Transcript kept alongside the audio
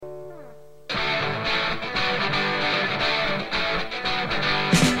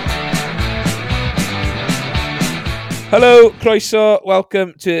Hello, croeso.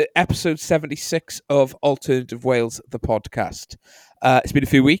 Welcome to episode 76 of Alternative Wales, the podcast. It's been a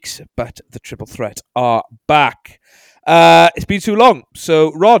few weeks, but the Triple Threat are back. It's been too long.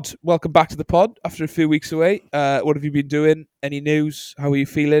 So, Rod, welcome back to the pod after a few weeks away. What have you been doing? Any news? How are you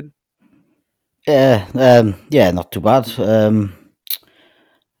feeling? Not too bad.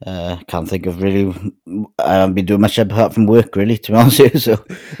 Can't think of really. I haven't been doing much apart from work, really, to be honest with you. So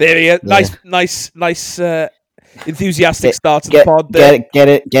There you go. Yeah. Nice, enthusiastic start to the pod there.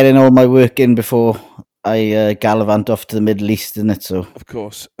 getting all my work in before I gallivant off to the Middle East, isn't it? So Of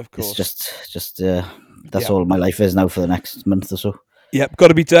course. it's just that's Yeah. all my life is now for the next month or so. Yep, got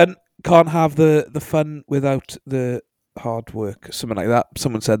to be done. Can't have the fun without the hard work. Something like that.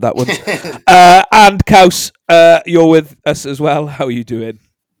 Someone said that once. And Kaus, you're with us as well. How are you doing?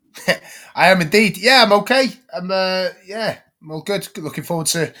 I am indeed. Yeah, I'm okay. I'm all good. Looking forward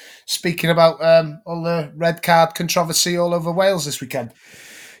to speaking about all the red card controversy all over Wales this weekend.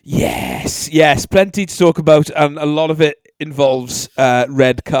 Yes, plenty to talk about, and a lot of it involves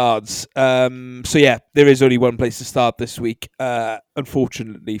red cards. So yeah, there is only one place to start this week,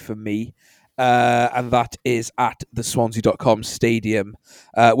 unfortunately for me, and that is at the Swansea.com stadium,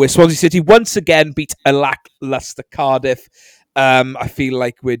 where Swansea City once again beat a lacklustre Cardiff. I feel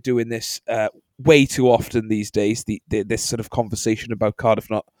like we're doing this way too often these days. This sort of conversation about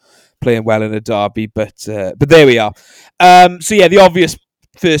Cardiff not playing well in a derby, but there we are. So yeah, the obvious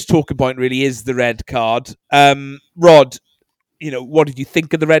first talking point really is the red card. Rod, what did you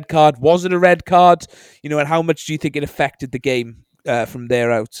think of the red card? Was it a red card? And how much do you think it affected the game from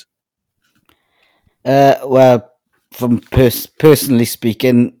there out? Well, from personally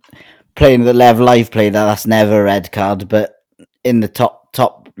speaking, playing at the level I've played at, that's never a red card. But in the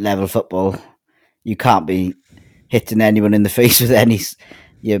top level football, you can't be hitting anyone in the face with any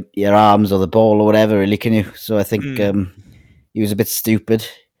your arms or the ball or whatever, really, can you? So I think he was a bit stupid.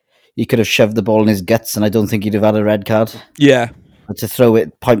 He could have shoved the ball in his guts, and I don't think he'd have had a red card. Yeah. But to throw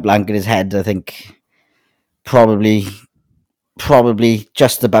it point blank in his head, I think probably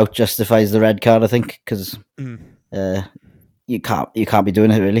just about justifies the red card. I think because you can't be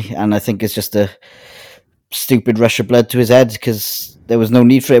doing it, really, and I think it's just a stupid rush of blood to his head because there was no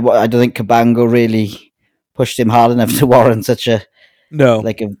need for it. I don't think Cabango really pushed him hard enough to warrant such a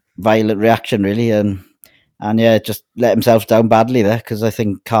violent reaction, really, and yeah, just let himself down badly there because I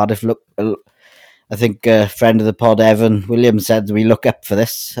think Cardiff look. I think a friend of the pod, Evan Williams, said we look up for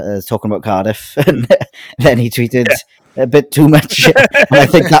this, talking about Cardiff, and then he tweeted a bit too much, and I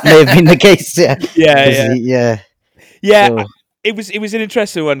think that may have been the case. Yeah. It was an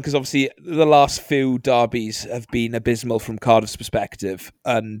interesting one because obviously the last few derbies have been abysmal from Cardiff's perspective,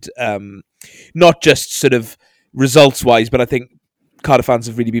 and not just sort of results wise, but I think Cardiff fans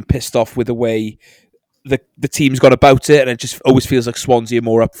have really been pissed off with the way the team's gone about it, and it just always feels like Swansea are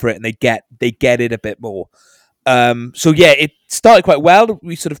more up for it, and they get it a bit more. So yeah, it started quite well.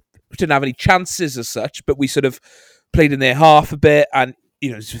 We sort of didn't have any chances as such, but we sort of played in their half a bit, and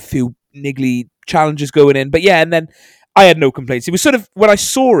there's a few niggly challenges going in. But yeah, and then I had no complaints. It was sort of, when I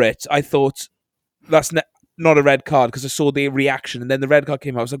saw it, I thought that's not a red card because I saw the reaction, and then the red card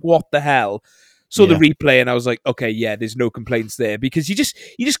came out. I was like, what the hell? Saw the replay, and I was like, okay, yeah, there's no complaints there because you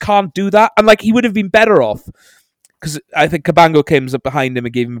just can't do that. And like, he would have been better off because I think Cabango came up behind him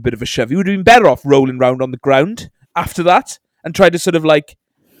and gave him a bit of a shove. He would have been better off rolling around on the ground after that and try to sort of like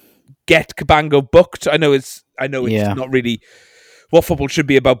get Cabango booked. I know it's not really what football should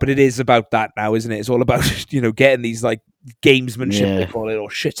be about, but it is about that now, isn't it? It's all about getting these like gamesmanship, they call it, or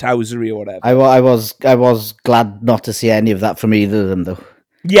shithousery or whatever. I was glad not to see any of that from either of them, though.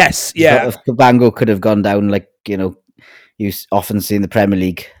 Yes, yeah. If Cabango could have gone down, like you often see in the Premier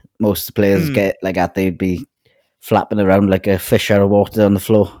League, most players get like that. They'd be flapping around like a fish out of water on the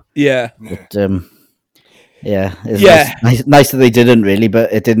floor. Yeah, but it's nice that they didn't really,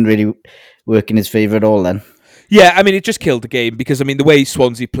 but it didn't really work in his favour at all then. Yeah, I mean, it just killed the game because, I mean, the way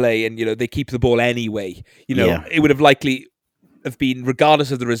Swansea play and, they keep the ball anyway, it would have likely have been,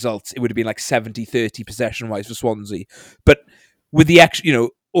 regardless of the results, it would have been like 70-30 possession-wise for Swansea. But with the actual,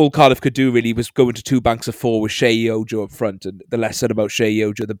 all Cardiff could do really was go into two banks of four with Shea Ojo up front, and the less said about Shea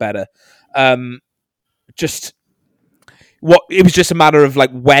Ojo, the better. It was just a matter of like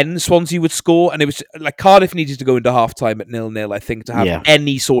when Swansea would score, and it was like Cardiff needed to go into half-time at 0-0, I think, to have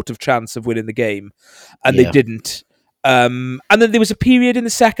any sort of chance of winning the game, and they didn't. And then there was a period in the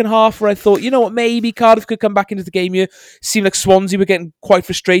second half where I thought, maybe Cardiff could come back into the game here. Seemed like Swansea were getting quite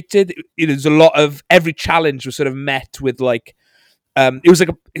frustrated. There's a lot of, every challenge was sort of met with like, it was like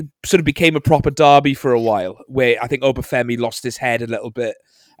it sort of became a proper derby for a while, where I think Obafemi lost his head a little bit.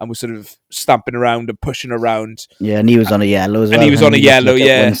 and was sort of stamping around and pushing around. Yeah, and he was on a yellow as well. And he was on a yellow,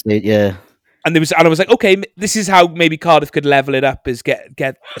 yeah. Yeah. And I was like, okay, this is how maybe Cardiff could level it up: is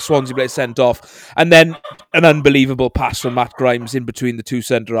get a Swansea player sent off, and then an unbelievable pass from Matt Grimes in between the two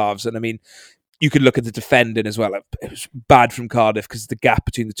centre halves. And I mean, you could look at the defending as well. It was bad from Cardiff because of the gap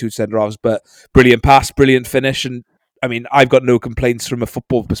between the two centre halves, but brilliant pass, brilliant finish, and I mean, I've got no complaints from a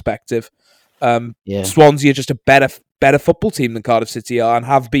football perspective. Swansea are just a better football team than Cardiff City are, and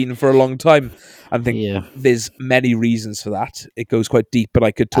have been for a long time. I think there's many reasons for that. It goes quite deep, but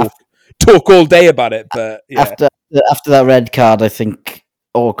I could talk all day about it. But yeah. After that red card, I think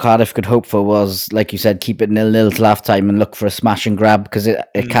all Cardiff could hope for was, like you said, keep it 0-0 till half time and look for a smash and grab, because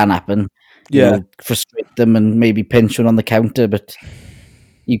it can happen. You know, frustrate them and maybe pinch one on the counter, but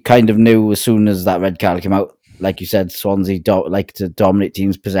you kind of knew as soon as that red card came out, like you said, Swansea like to dominate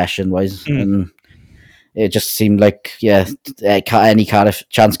teams possession wise, and it just seemed like any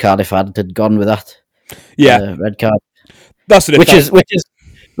chance Cardiff had gone with that. Red card. That's what which is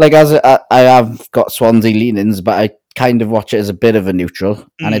like, as I have got Swansea leanings, but I kind of watch it as a bit of a neutral,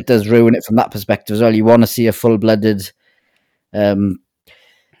 and it does ruin it from that perspective as well. You want to see a full-blooded,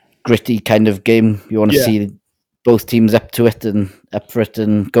 gritty kind of game. You want to see both teams up to it and up for it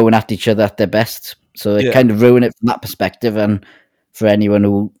and going at each other at their best. So it kind of ruined it from that perspective. And for anyone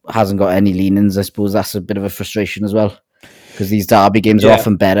who hasn't got any leanings, I suppose that's a bit of a frustration as well, because these derby games are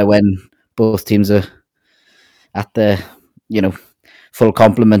often better when both teams are at their, full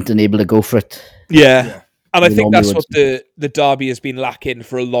complement and able to go for it. Yeah. And I think that's what the derby has been lacking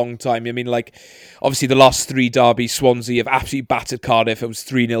for a long time. I mean, like, obviously the last three derbies, Swansea have absolutely battered Cardiff. It was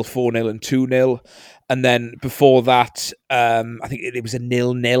 3-0, 4-0 and 2-0. And then before that, I think it was a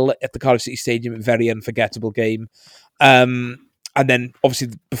 0-0 at the Cardiff City Stadium, a very unforgettable game. And then obviously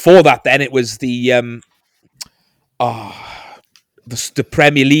before that, then it was the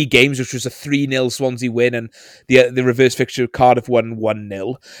Premier League games, which was a 3-0 Swansea win, and the reverse fixture of Cardiff won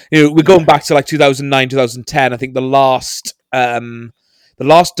 1-0. We're going back to like 2009, 2010. I think the last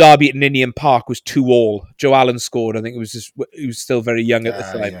derby at Ninian Park was 2-2. Joe Allen scored. I think he was still very young at the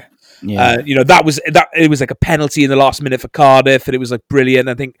time. It was like a penalty in the last minute for Cardiff, and it was like brilliant.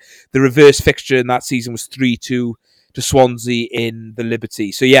 I think the reverse fixture in that season was 3-2 to Swansea in the Liberty.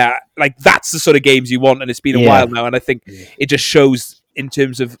 So like that's the sort of games you want, and it's been a while now, and I think it just shows in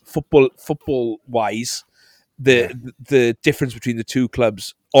terms of football wise the difference between the two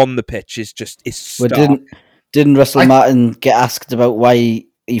clubs on the pitch is stark. Well, didn't Russell Martin get asked about why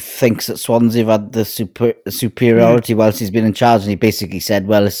he thinks that Swansea have had the superiority whilst he's been in charge, and he basically said,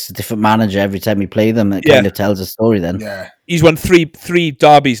 well, it's a different manager every time we play them. It kind of tells a story then. Yeah. He's won three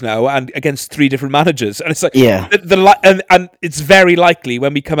derbies now, and against three different managers. And it's like, and it's very likely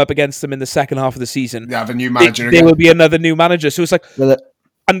when we come up against them in the second half of the season, they have a new manager there will be another new manager. So it's like,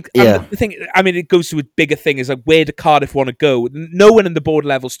 and the thing, I mean, it goes to a bigger thing, is like, where do Cardiff want to go? No one in the board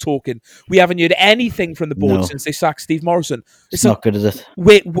level's talking. We haven't heard anything from the board since they sacked Steve Morrison. It's not good, is it?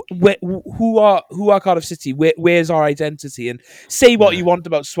 Who are Cardiff City? Where's our identity? And say what you want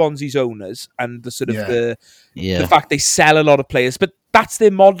about Swansea's owners and the sort of the fact they sell a lot of players, but that's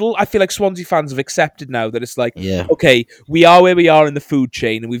their model. I feel like Swansea fans have accepted now that it's like, okay, we are where we are in the food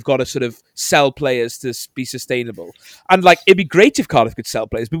chain, and we've got to sort of sell players to be sustainable. And like, it'd be great if Cardiff could sell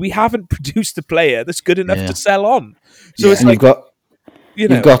players, but we haven't produced a player that's good enough to sell on. So it's like,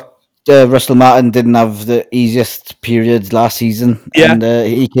 you've got Russell Martin didn't have the easiest period last season, and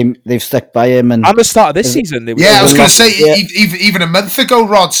they've stuck by him. And the start of this season, I was going to say, even a month ago,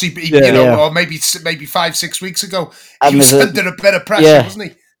 Rod, or maybe 5-6 weeks ago, he was under a bit of pressure,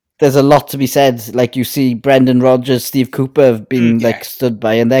 wasn't he? There's a lot to be said. Like, you see Brendan Rodgers, Steve Cooper have been stood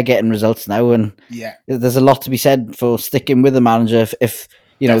by, and they're getting results now. And there's a lot to be said for sticking with the manager. If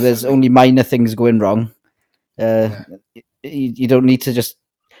there's only minor things going wrong, you don't need to just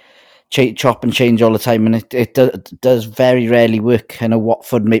chop and change all the time, and it does very rarely work. I know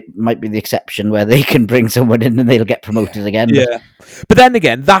Watford might be the exception, where they can bring someone in and they'll get promoted again. But then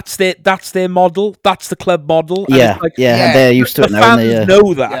again, that's their model. That's the club model. And and they're used to it now. The fans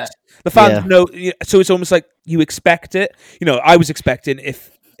know that. The fans know. So it's almost like you expect it. I was expecting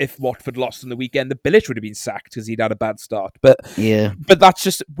if Watford lost on the weekend, the Bilic would have been sacked because he'd had a bad start. But that's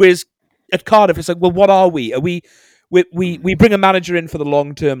just, whereas at Cardiff, it's like, well, what are we? Are we? We bring a manager in for the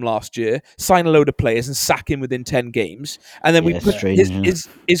long term last year, sign a load of players and sack him within 10 games. And then we put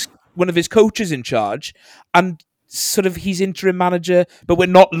his one of his coaches in charge, and sort of he's interim manager, but we're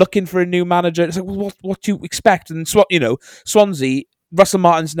not looking for a new manager. It's like, well, what do you expect? And Swansea, Russell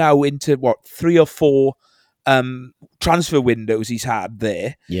Martin's now into 3 or 4 transfer windows he's had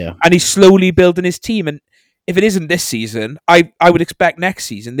there. And he's slowly building his team. And if it isn't this season, I would expect next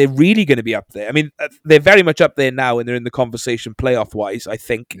season they're really going to be up there. I mean, they're very much up there now, and they're in the conversation playoff wise. I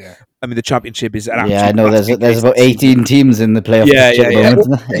think. Yeah. I mean, the championship is an I know there's about 18 teams in the playoff.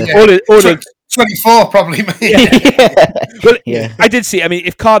 All 24 probably. Well, I did see. I mean,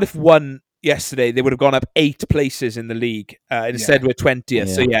 if Cardiff won yesterday, they would have gone up 8 places in the league. Instead, we're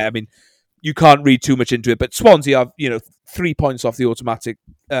 20th. So I mean, you can't read too much into it. But Swansea are 3 points off the automatic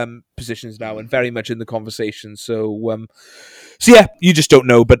positions now, and very much in the conversation. So you just don't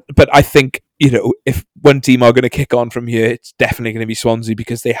know. But I think if one team are going to kick on from here, it's definitely going to be Swansea,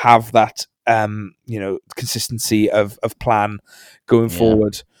 because they have that consistency of plan going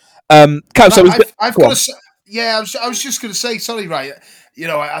forward. I've got to say, I was just going to say, sorry, right?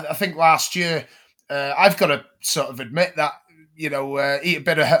 I think last year, I've got to sort of admit that, eat a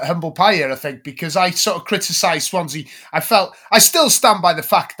bit of humble pie here, I think, because I sort of criticised Swansea. I still stand by the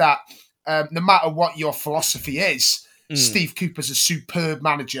fact that no matter what your philosophy is, Steve Cooper's a superb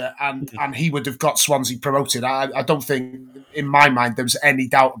manager, and he would have got Swansea promoted. I don't think, in my mind, there was any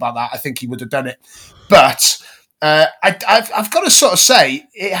doubt about that. I think he would have done it. But I've got to sort of say,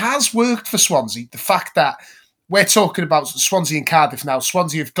 it has worked for Swansea. The fact that we're talking about Swansea and Cardiff now,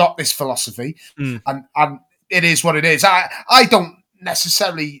 Swansea have got this philosophy, and it is what it is. I don't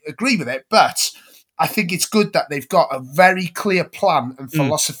necessarily agree with it, but I think it's good that they've got a very clear plan and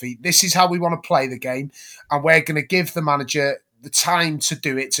philosophy. This is how we want to play the game, and we're going to give the manager the time to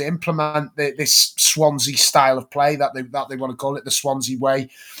do it, to implement this Swansea style of play that they want to call it, the Swansea way.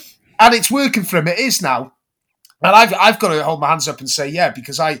 And it's working for him. It is now. And I've got to hold my hands up and say,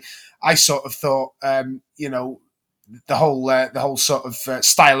 because I sort of thought, the whole sort of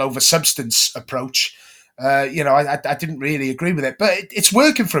style over substance approach, I didn't really agree with it, but it's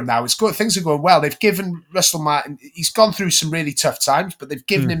working for him now. It's good. Things are going well. They've given Russell Martin, he's gone through some really tough times, but they've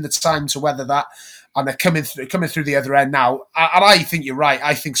given him the time to weather that, and they're coming through the other end now. And I think you're right.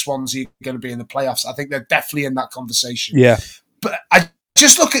 I think Swansea are going to be in the playoffs. I think they're definitely in that conversation. Yeah. But I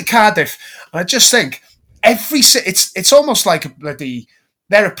just look at Cardiff, and I just think it's almost like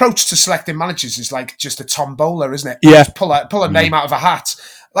their approach to selecting managers is like just a tombola, isn't it? Yeah. Just pull a name out of a hat.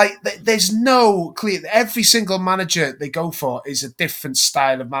 Like, there's no clear. Every single manager they go for is a different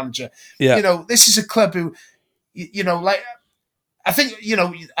style of manager. Yeah. This is a club who, I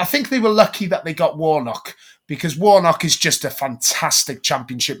think they were lucky that they got Warnock, because Warnock is just a fantastic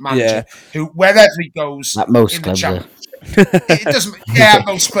championship manager who, wherever he goes, at most in clubs, the championship, it doesn't. Yeah, at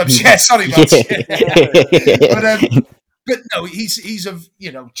most clubs. Yeah, sorry, but no, he's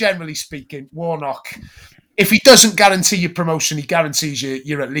generally speaking, Warnock, if he doesn't guarantee you promotion, he guarantees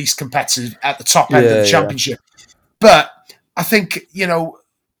you're at least competitive at the top end of the championship. But I think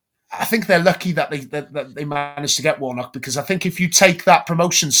they're lucky that they managed to get Warnock, because I think if you take that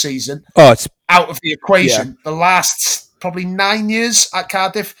promotion season out of the equation, the last probably 9 years at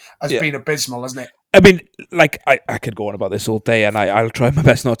Cardiff has been abysmal, hasn't it? I mean, like, I could go on about this all day, and I'll try my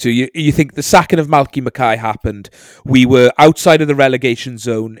best not to. You think the sacking of Malky Mackay happened, we were outside of the relegation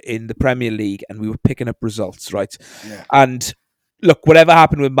zone in the Premier League, and we were picking up results, right? Yeah. And look, whatever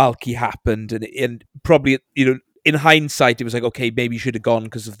happened with Malky happened, and probably, in hindsight, it was like, okay, maybe you should have gone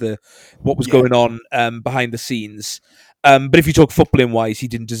because of what was going on behind the scenes. But if you talk footballing wise, he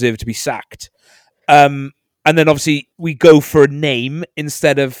didn't deserve to be sacked. And then obviously we go for a name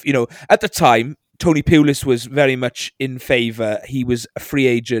instead of, at the time, Tony Pulis was very much in favour. He was a free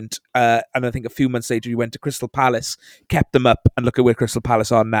agent, and I think a few months later he went to Crystal Palace, kept them up, and look at where Crystal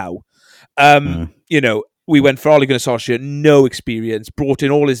Palace are now. We went for Ole Gunnar Solskjaer, no experience, brought in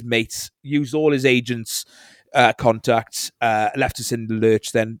all his mates, used all his agents' contacts, left us in the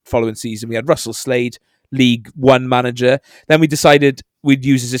lurch. Then following season we had Russell Slade, League One manager. Then we decided we'd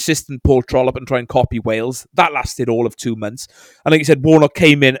use his assistant Paul Trollope and try and copy Wales. That lasted all of 2 months. And like you said, Warnock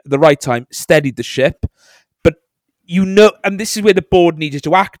came in at the right time, steadied the ship. But and this is where the board needed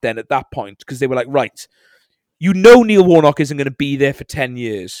to act then at that point, because they were like, right, Neil Warnock isn't going to be there for 10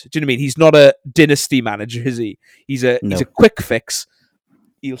 years. Do you know what I mean? He's not a dynasty manager, is he? He's a quick fix.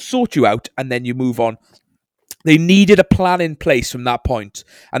 He'll sort you out, and then you move on. They needed a plan in place from that point.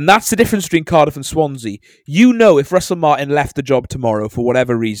 And that's the difference between Cardiff and Swansea. If Russell Martin left the job tomorrow for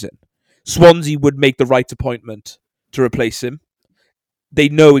whatever reason, Swansea would make the right appointment to replace him. They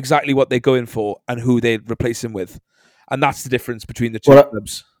know exactly what they're going for and who they'd replace him with. And that's the difference between the two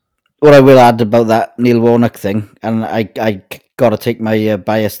clubs. What I will add about that Neil Warnock thing, and I got to take my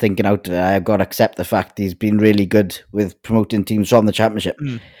bias thinking out, I've got to accept the fact he's been really good with promoting teams from the Championship.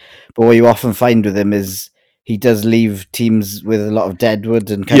 But what you often find with him is he does leave teams with a lot of deadwood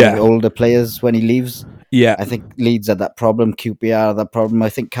and kind of older players when he leaves. Yeah. I think Leeds had that problem. QPR had that problem. I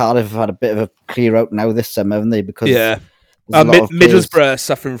think Cardiff have had a bit of a clear out now this summer, haven't they? Because Yeah. there's a lot of players. Middlesbrough are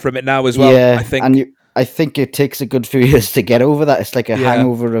suffering from it now as well. Yeah, I think. and I think it takes a good few years to get over that. It's like a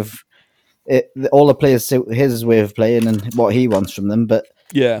hangover of it, all the players suit his way of playing and what he wants from them. But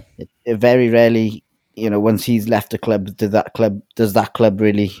yeah, it very rarely, once he's left a club, does that club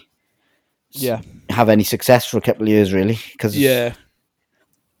really have any success for a couple of years, really? Because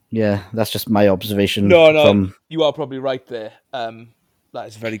that's just my observation. No, you are probably right there. That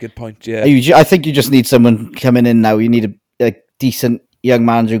is a very good point. Yeah, I think you just need someone coming in now. You need a decent young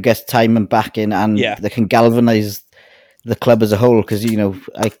manager who gets time and backing, and they can galvanise the club as a whole. Because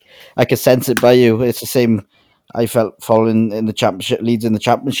I can sense it by you. It's the same I felt following in the championship, Leeds in the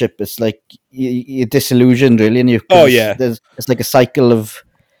championship. It's like you're disillusioned, really, and it's like a cycle of.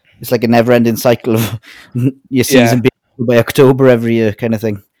 It's like a never-ending cycle of your season being by October every year, kind of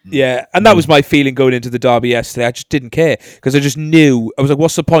thing. Yeah, and that was my feeling going into the derby yesterday. I just didn't care because I just knew. I was like,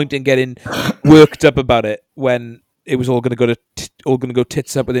 "What's the point in getting worked up about it when it was all going to go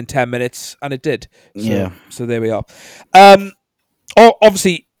tits up within 10 minutes?" And it did. So there we are.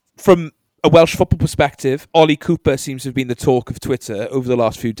 Obviously, from a Welsh football perspective, Ollie Cooper seems to have been the talk of Twitter over the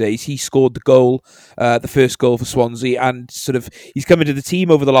last few days. He scored the goal, the first goal for Swansea, and he's come into the team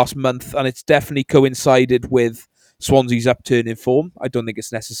over the last month, and it's definitely coincided with Swansea's upturn in form. I don't think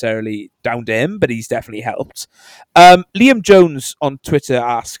it's necessarily down to him, but he's definitely helped. Liam Jones on Twitter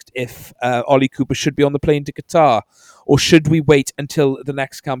asked if Ollie Cooper should be on the plane to Qatar, or should we wait until the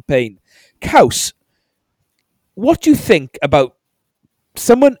next campaign? Kaus, what do you think about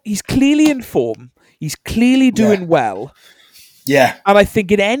someone? He's clearly in form. He's clearly doing well. Yeah. And I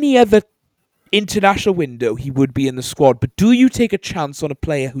think in any other international window, he would be in the squad. But do you take a chance on a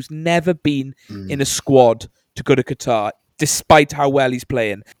player who's never been in a squad to go to Qatar, despite how well he's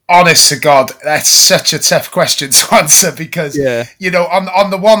playing? Honest to God, that's such a tough question to answer because, on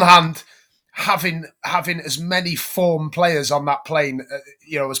the one hand, having as many form players on that plane,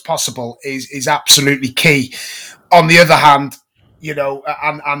 as possible is absolutely key. On the other hand,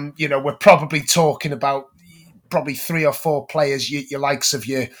 we're probably talking about probably 3 or 4 players, your likes of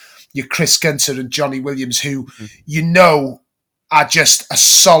your Chris Gunter and Johnny Williams, who are just a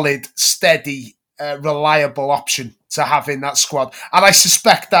solid, steady, reliable option to have in that squad. And I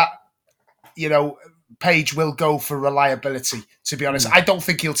suspect that, Page will go for reliability, to be honest. I don't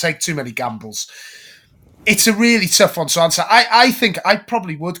think he'll take too many gambles. It's a really tough one to answer. I think I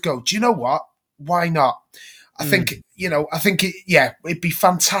probably would go, do you know what? Why not? I think, it'd be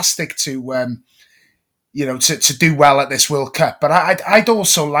fantastic to, to do well at this World Cup. But I'd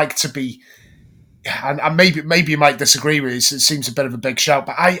also like to be, and maybe you might disagree with this, it seems a bit of a big shout,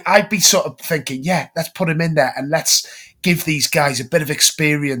 but I'd be sort of thinking, let's put him in there and let's give these guys a bit of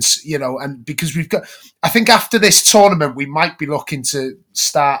experience, and because I think after this tournament, we might be looking to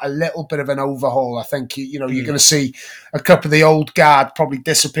start a little bit of an overhaul. I think, you're going to see a couple of the old guard probably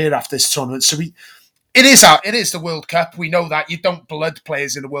disappear after this tournament. So it is the World Cup. We know that you don't blood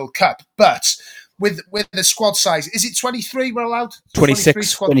players in the World Cup, but with the squad size, is it 23 we're allowed?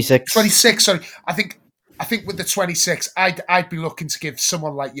 26. 26. Sorry, I think with the 26, I'd be looking to give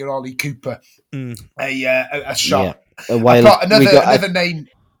someone like your Ollie Cooper a shot. Yeah. I've got another name.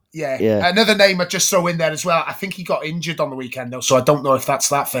 Yeah. Another name I'd just throw in there as well. I think he got injured on the weekend though, so I don't know if that's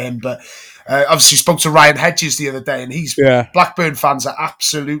that for him. But obviously spoke to Ryan Hedges the other day, and Blackburn fans are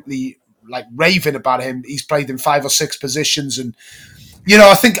absolutely raving about him. He's played in 5 or 6 positions, and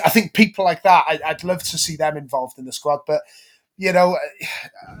I think people like that, I'd love to see them involved in the squad. But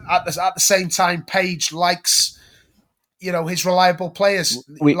at the same time, Page likes his reliable players,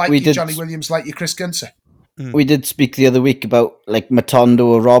 your Johnny Williams, like your Chris Gunter. We did speak the other week about Matondo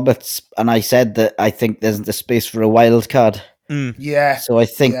or Roberts, and I said that I think there's the space for a wild card. Yeah. So I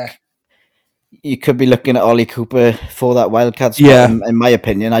think you could be looking at Ollie Cooper for that wild card spot. In my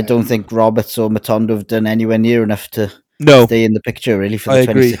opinion, I don't think Roberts or Matondo have done anywhere near enough to stay in the picture really for the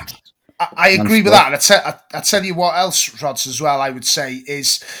 26. I agree with that. And I tell you what else, Rods, as well, I would say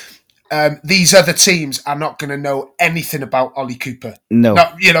is these other teams are not going to know anything about Ollie Cooper. No.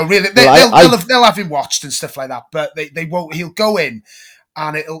 Really, they'll have him watched and stuff like that, but they won't. He'll go in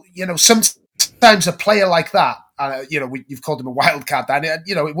and it'll, sometimes a player like that, you've called him a wild card, and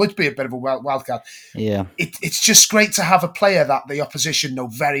it would be a bit of a wild card. Yeah, it's just great to have a player that the opposition know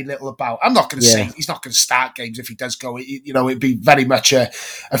very little about. I'm not going to say he's not going to start games if he does go. It'd be very much a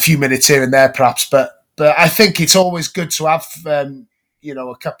few minutes here and there, perhaps. But I think it's always good to have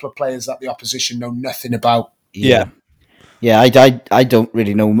a couple of players that the opposition know nothing about. Yeah. I don't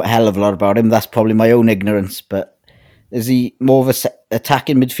really know a hell of a lot about him. That's probably my own ignorance. But is he more of a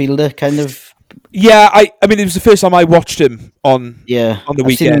attacking midfielder kind of Yeah, I mean, it was the first time I watched him on Yeah, on the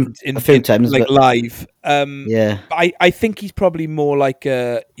I've seen him weekend a few times, like but live. yeah, I think he's probably more like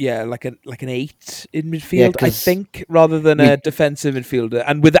an 8 in yeah, midfield. I 'cause think rather than we a defensive midfielder.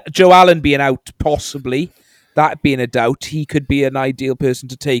 And with Joe Allen being out, possibly that being a doubt, he could be an ideal person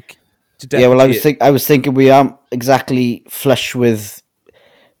to take to yeah. Well, deputy it. I was thinking we aren't exactly flush with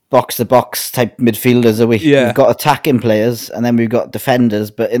box to box type midfielders, are we? We've Yeah, got attacking players and then we've got defenders,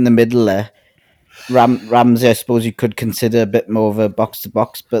 but in the middle there, Ramsey, I suppose you could consider a bit more of a box to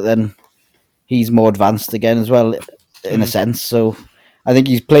box, but then he's more advanced again as well, in a sense. So I think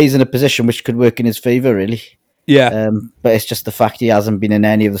he plays in a position which could work in his favour, really. yeah, But it's just the fact he hasn't been in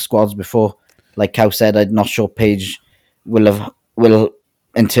any of the squads before. Like Cow said, I'm not sure Page will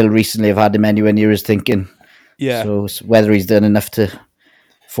until recently have had him anywhere near his thinking. yeah. So it's whether he's done enough to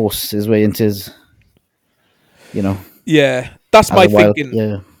force his way into his, Yeah, that's as my a wild. thinking.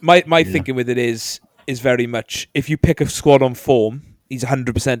 Yeah, My thinking with it is very much if you pick a squad on form, he's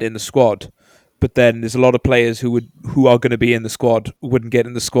 100% in the squad. But then there's a lot of players who are going to be in the squad wouldn't get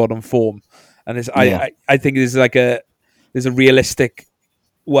in the squad on form, and I think there's there's a realistic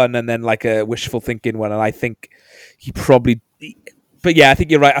one and then like a wishful thinking one, and I think he probably. But yeah, I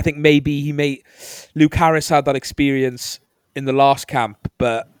think you're right. I think maybe Luke Harris had that experience in the last camp,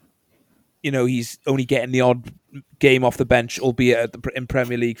 but he's only getting the odd game off the bench, albeit in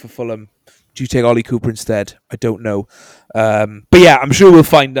Premier League for Fulham. Do you take Ollie Cooper instead? I don't know, but yeah, I'm sure we'll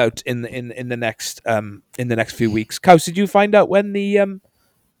find out in the next few weeks. Kaus, did you find out when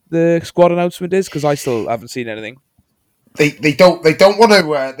the squad announcement is? Because I still haven't seen anything. They don't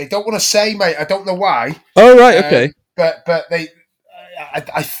want to say, mate. I don't know why. Oh right, okay. But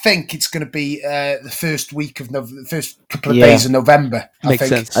I think it's going to be the first week of the first couple of days of November. Makes I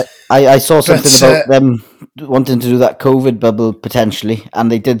think. sense. I saw something about them wanting to do that COVID bubble potentially,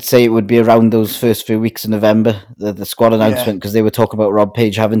 and they did say it would be around those first few weeks of November, the squad announcement, because they were talking about Rob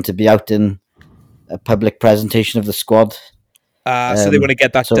Page having to be out in a public presentation of the squad. So they want to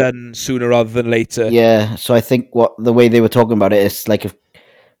get that done sooner rather than later. Yeah, so I think the way they were talking about it is like if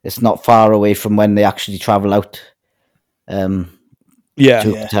it's not far away from when they actually travel out. To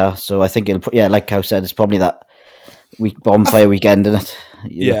Qatar. So I think like Cow said, it's probably that bonfire weekend, isn't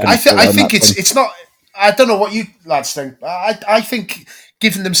it? I think it's not. I don't know what you lads think. I think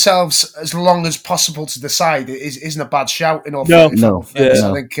giving themselves as long as possible to decide isn't a bad shout. In all fairness.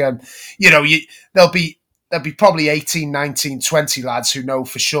 I think there'll be probably 18, 19, 20 lads who know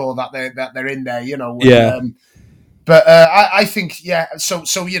for sure that they're in there. But I think, so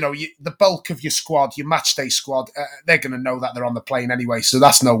the bulk of your squad, your match day squad, they're going to know that they're on the plane anyway, so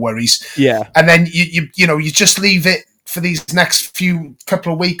that's no worries. Yeah, and then you just leave it for these next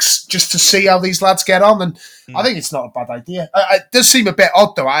couple of weeks just to see how these lads get on, and I think it's not a bad idea. It does seem a bit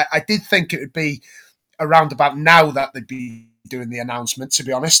odd though. I did think it would be around about now that they'd be doing the announcement, to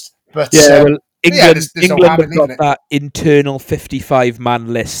be honest. But England there's no harm have got that internal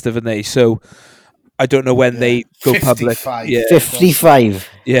 55-man list, haven't they? So. I don't know when they go 55. Public. Yeah. 55.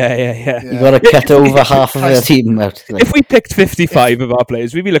 Yeah. You've got to cut over half of the team out. Like. If we picked 55 of our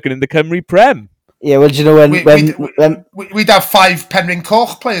players, we'd be looking in the Cymru Prem. Yeah, well, do you know when we'd have 5 Penryn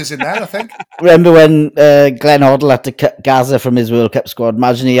Coch players in there, I think. Remember when Glenn Hoddle had to cut Gaza from his World Cup squad?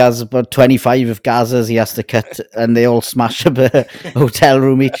 Imagine he has about 25 of Gazas he has to cut, and they all smash up a hotel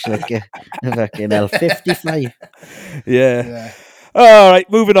room each. Like fucking hell, 55. Yeah. All right,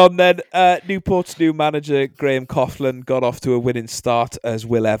 moving on then. Newport's new manager, Graham Coughlin, got off to a winning start as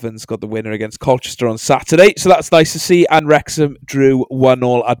Will Evans got the winner against Colchester on Saturday. So that's nice to see. And Wrexham drew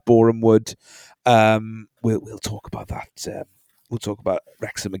 1-1 at Boreham Wood. We'll talk about that. We'll talk about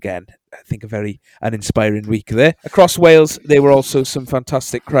Wrexham again. I think an inspiring week there. Across Wales, there were also some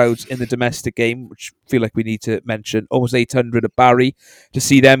fantastic crowds in the domestic game, which I feel like we need to mention. Almost 800 at Barry to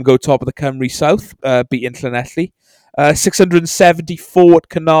see them go top of the Cymru South, beating Llanelli. 674 at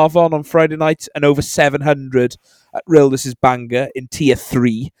Carnarvon on Friday night and over 700 at Rhyldys' Bangor in Tier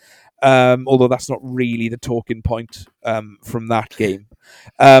 3, although that's not really the talking point from that game.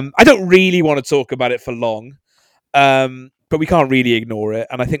 I don't really want to talk about it for long, but we can't really ignore it,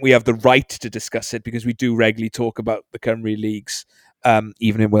 and I think we have the right to discuss it because we do regularly talk about the Cymru leagues,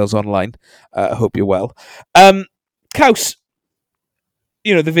 even in Wales Online. I hope you're well. Kaus,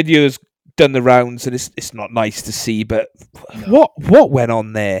 the video's done the rounds and it's not nice to see, but what went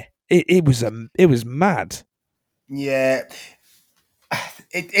on there? It was mad. Yeah,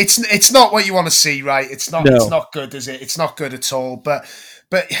 it's not what you want to see, right? It's not good, is it? It's not good at all. But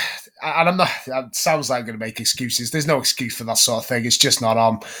and I'm not. It sounds like I'm going to make excuses. There's no excuse for that sort of thing. It's just not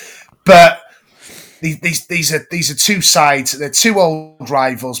on. But these are two sides. They're two old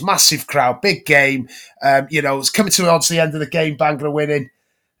rivals, massive crowd, big game. It's coming towards the end of the game. Bangor are winning,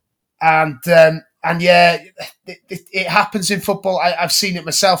 and yeah, it happens in football. I've seen it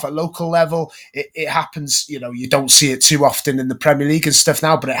myself at local level. It happens. You don't see it too often in the Premier League and stuff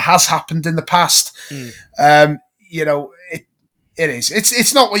now, but it has happened in the past. It is.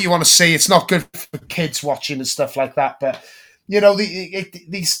 It's not what you want to see. It's not good for kids watching and stuff like that. But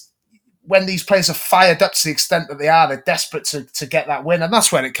when these players are fired up to the extent that they are, they're desperate to get that win, and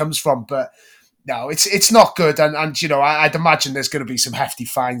that's where it comes from. But no, it's not good, and I'd imagine there's going to be some hefty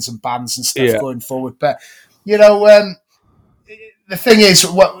fines and bans and stuff going forward. But the thing is,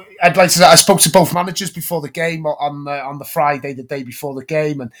 what I'd like to say, I spoke to both managers before the game on the Friday, the day before the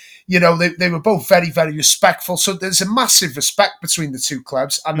game, and they were both very, very respectful. So there's a massive respect between the two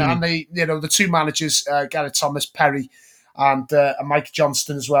clubs, and they the two managers, Gareth Thomas, Perry, and Mike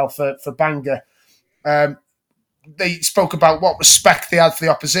Johnston as well for Bangor. They spoke about what respect they had for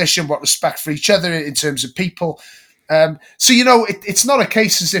the opposition, what respect for each other in terms of people. So it's not a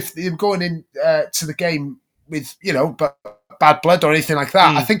case as if they're going in to the game with bad blood or anything like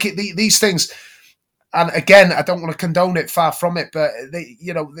that. I think these things, and again, I don't want to condone it, far from it, but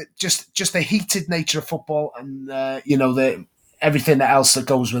just the heated nature of football and the everything else that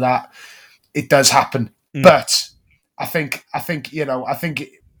goes with that, it does happen. But I think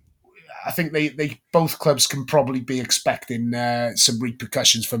they both clubs can probably be expecting some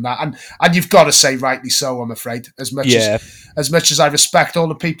repercussions from that, and you've got to say rightly so. I'm afraid, as much as I respect all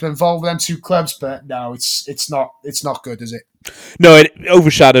the people involved with them two clubs, but no, it's not good, is it? No, it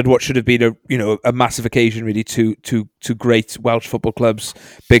overshadowed what should have been a massive occasion, really. Two great Welsh football clubs,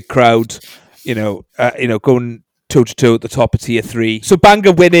 big crowd, going toe to toe at the top of Tier 3. So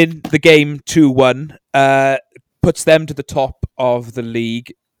Bangor winning the game 2-1 puts them to the top of the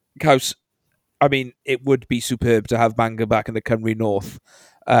league. Caws, I mean, it would be superb to have Bangor back in the Cymru North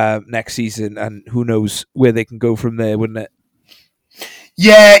next season, and who knows where they can go from there, wouldn't it?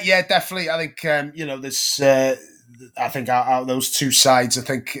 Yeah, definitely. I think there's. I think out of those two sides, I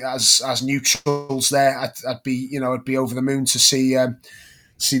think as neutrals there, I'd be over the moon to see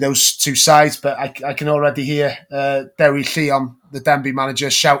those two sides. But I can already hear Dewi Llion, the Denby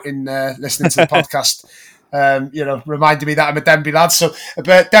manager, shouting, listening to the podcast. Reminding me that I'm a Denby lad. So,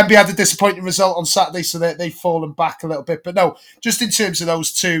 but Denby had a disappointing result on Saturday, so they've fallen back a little bit. But no, just in terms of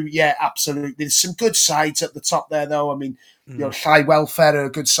those two, yeah, absolutely. There's some good sides at the top there, though. I mean, Llai Welfare are a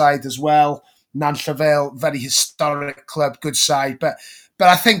good side as well. Nantlle Vale, very historic club, good side. But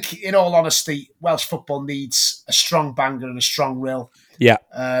I think, in all honesty, Welsh football needs a strong Bangor and a strong Rhyl. Yeah.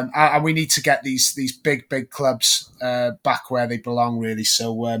 And we need to get these big clubs back where they belong, really.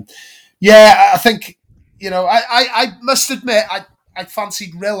 So, I think. I must admit, I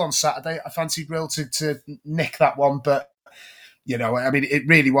fancied Rhyl on Saturday. I fancied Rhyl to nick that one, but I mean, it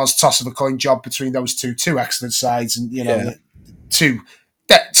really was toss of a coin job between those two excellent sides, and two.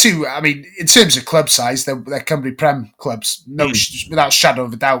 I mean, in terms of club size, they're Cymru Prem clubs, without shadow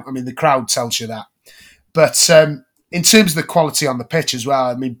of a doubt. I mean, the crowd tells you that. But in terms of the quality on the pitch as well,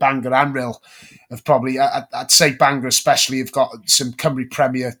 I mean, Bangor and Rhyl have probably, I'd say Bangor especially, have got some a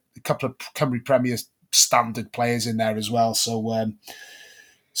couple of Cymru Premier standard players in there as well. So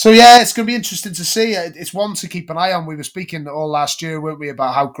yeah, it's going to be interesting to see. It's one to keep an eye on. We were speaking all last year, weren't we,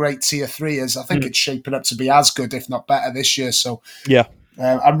 about how great Tier 3 is. I think it's shaping up to be as good, if not better, this year. So yeah,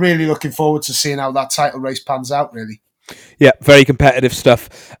 I'm really looking forward to seeing how that title race pans out, really. Yeah, very competitive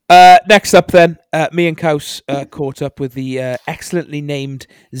stuff. Next up then, me and Caws caught up with the excellently named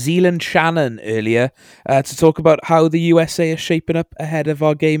Zealand Shannon earlier to talk about how the USA are shaping up ahead of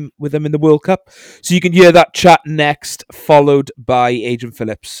our game with them in the World Cup. So you can hear that chat next, followed by Adrian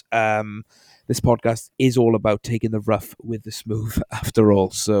Phillips. This podcast is all about taking the rough with the smooth after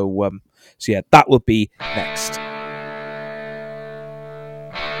all. So yeah, that will be next.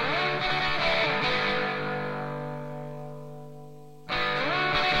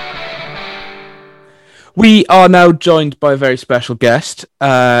 We are now joined by a very special guest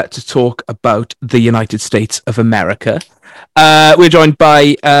to talk about the United States of America. We're joined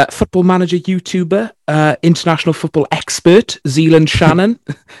by football manager, YouTuber, international football expert, Zealand Shannon.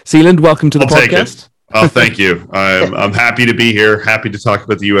 Zealand, welcome to the podcast. Oh, thank you. I'm happy to be here. Happy to talk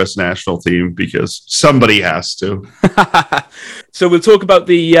about the U.S. national team because somebody has to. So we'll talk about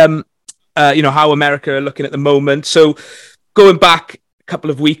the, how America are looking at the moment. So going back a couple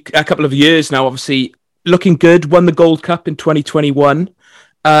of years now, obviously. Looking good, won the Gold Cup in 2021,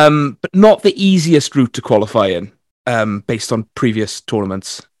 but not the easiest route to qualify in, based on previous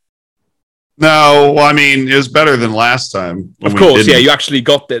tournaments. No, well, I mean, it was better than last time. Of course, yeah, you actually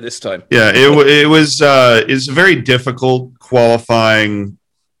got there this time. Yeah, it was it's a very difficult qualifying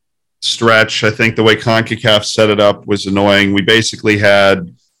stretch. I think the way CONCACAF set it up was annoying. We basically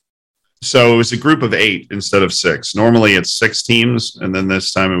had, so it was a group of 8 instead of 6. Normally it's 6 teams, and then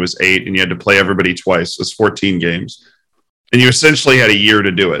this time it was 8, and you had to play everybody twice. It's 14 games. And you essentially had a year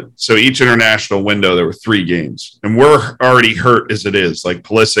to do it. So each international window, there were 3 games. And we're already hurt as it is. Like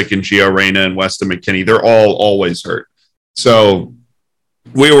Pulisic and Gio Reyna and Weston McKennie, they're all always hurt. So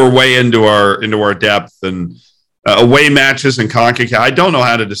we were way into our depth. And away matches in CONCACAF, I don't know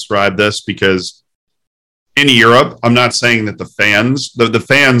how to describe this, because in Europe, I'm not saying that the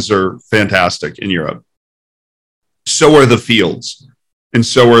fans are fantastic in Europe. So are the fields. And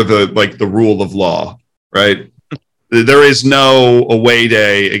so are the rule of law, right? There is no away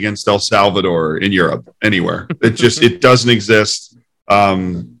day against El Salvador in Europe anywhere. It doesn't exist.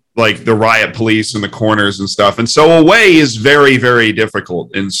 Like the riot police in the corners and stuff. And so away is very, very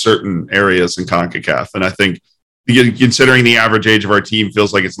difficult in certain areas in CONCACAF. And I think, considering the average age of our team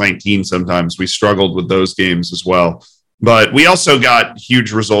feels like it's 19 sometimes, we struggled with those games as well. But we also got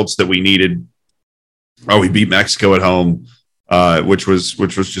huge results that we needed. We beat Mexico at home, which was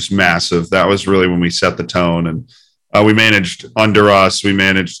just massive. That was really when we set the tone. And we managed Honduras. We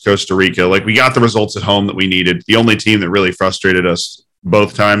managed Costa Rica. Like, we got the results at home that we needed. The only team that really frustrated us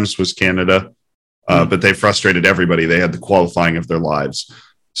both times was Canada, but they frustrated everybody. They had the qualifying of their lives.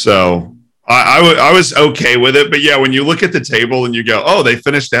 So I was okay with it. But yeah, when you look at the table and you go, oh, they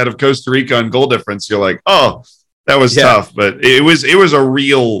finished ahead of Costa Rica on goal difference, you're like, oh, that was tough. But it was a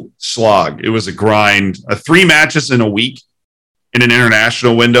real slog. It was a grind. 3 matches in a week in an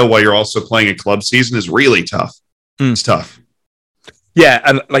international window while you're also playing a club season is really tough. It's tough. Yeah,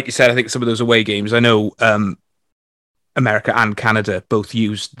 and like you said, I think some of those away games, I know America and Canada both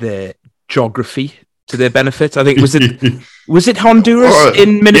used their geography to their benefit. I think was it Honduras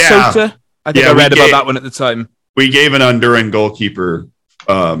in Minnesota? Yeah. I think I read about that one at the time. We gave an Honduran goalkeeper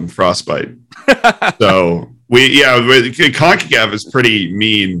frostbite. So CONCACAF is pretty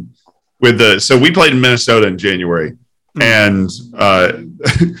mean with so we played in Minnesota in January, and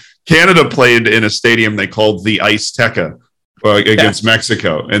Canada played in a stadium they called the Azteca against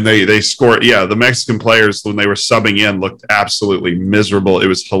Mexico, and they scored. Yeah, the Mexican players, when they were subbing in, looked absolutely miserable. It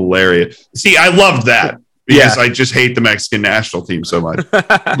was hilarious. See, I loved that because I just hate the Mexican national team so much.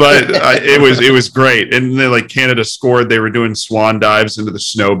 But it was great. And then, like, Canada scored. They were doing swan dives into the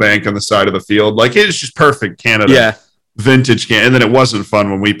snowbank on the side of the field. Like, it was just perfect Canada, vintage Canada. And then it wasn't fun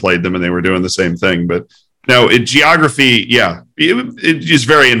when we played them and they were doing the same thing. But no, geography, it is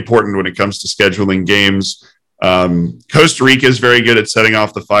very important when it comes to scheduling games. Costa Rica is very good at setting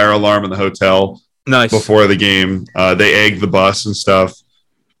off the fire alarm in the hotel before the game. They egg the bus and stuff.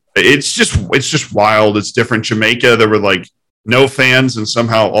 It's just wild. It's different. Jamaica, there were like no fans and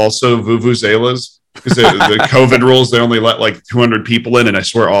somehow also vuvuzelas because the COVID rules. They only let like 200 people in, and I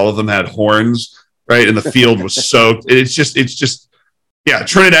swear all of them had horns. Right, and the field was soaked. It's just. Yeah,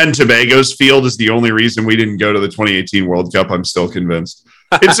 Trinidad and Tobago's field is the only reason we didn't go to the 2018 World Cup. I'm still convinced.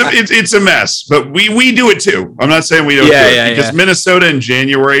 It's a mess, but we do it too. I'm not saying we don't do it because Minnesota in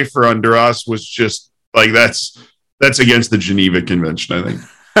January for Honduras was just like that's against the Geneva Convention, I think.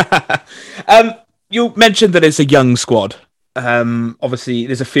 You mentioned that it's a young squad. Obviously,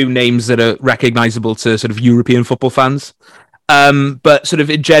 there's a few names that are recognizable to sort of European football fans. But sort of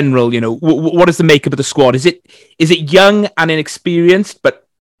in general, what is the makeup of the squad? Is it young and inexperienced but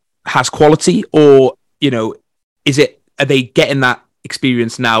has quality, or are they getting that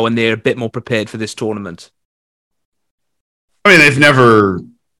experience now and they're a bit more prepared for this tournament? I mean, they've never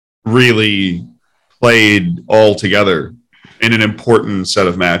really played all together in an important set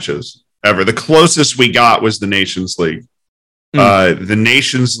of matches ever. The closest we got was the Nations League. The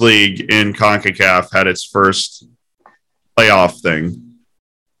Nations League in CONCACAF had its first playoff thing. I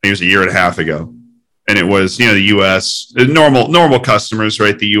think it was a year and a half ago, and it was the U.S. normal customers,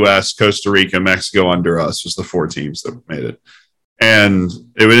 right? The U.S., Costa Rica, Mexico, Honduras was the 4 teams that made it, and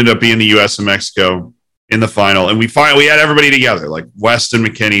it would end up being the U.S. and Mexico in the final. And we had everybody together, like Weston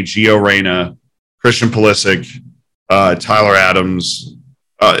McKennie, Gio Reyna, Christian Pulisic, Tyler Adams,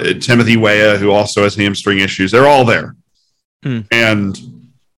 Timothy Weah, who also has hamstring issues. They're all there, and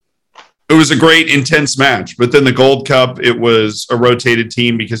it was a great, intense match. But then the Gold Cup, it was a rotated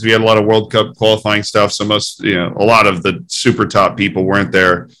team because we had a lot of World Cup qualifying stuff. So a lot of the super top people weren't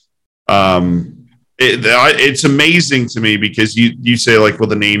there. It's amazing to me because you say, like, well,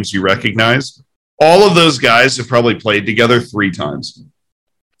 the names you recognize, all of those guys have probably played together 3 times.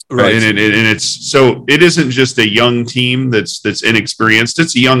 Right. And it isn't just a young team that's inexperienced.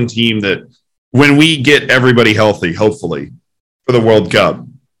 It's a young team that when we get everybody healthy, hopefully, for the World Cup,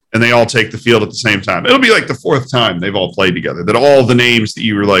 and they all take the field at the same time, it'll be like the fourth time they've all played together. That all the names that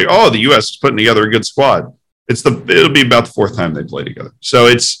you were like, oh, the U.S. is putting together a good squad. It'll be about the fourth time they play together. So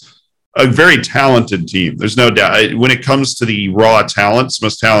it's a very talented team. There's no doubt. When it comes to the raw talent, it's the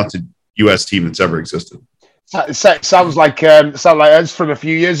most talented U.S. team that's ever existed. Sounds like us from a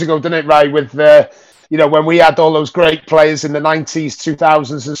few years ago, didn't it, Ray? With when we had all those great players in the 90s,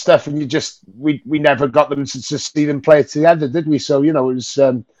 2000s and stuff, and we never got them to see them play together, did we? So, it was,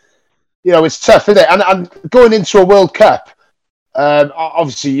 it's tough, isn't it? And going into a World Cup,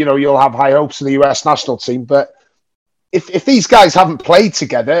 obviously, you'll have high hopes for the US national team, but if these guys haven't played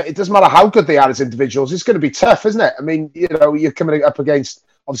together, it doesn't matter how good they are as individuals, it's going to be tough, isn't it? I mean, you're coming up against,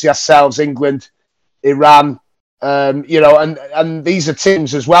 obviously, ourselves, England, Iran, and these are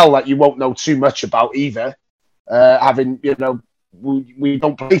teams as well that you won't know too much about either. Having, we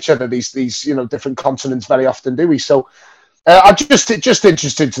don't play each other these different continents very often, do we? So I'm just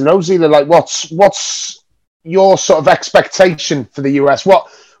interested to know, Zila, like what's your sort of expectation for the US? What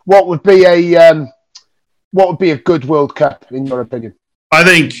would be a good World Cup in your opinion? I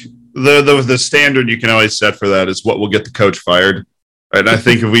think the standard you can always set for that is what will get the coach fired. Right? And I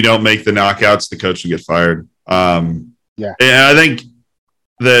think if we don't make the knockouts, the coach will get fired. And I think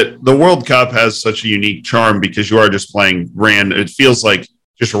that the World Cup has such a unique charm because you are just playing it feels like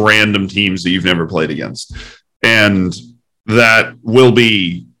just random teams that you've never played against. And that will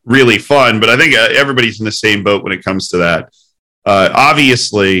be really fun, but I think everybody's in the same boat when it comes to that.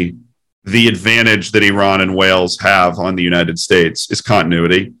 Obviously, the advantage that Iran and Wales have on the United States is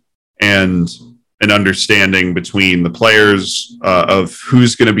continuity and an understanding between the players of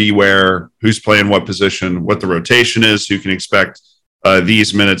who's going to be where, who's playing what position, what the rotation is, who can expect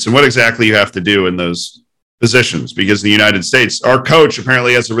these minutes, and what exactly you have to do in those positions. Because in the United States, our coach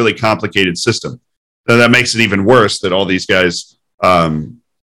apparently has a really complicated system. So that makes it even worse that all these guys, I think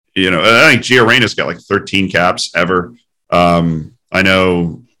Gio Reyna's got like 13 caps ever. I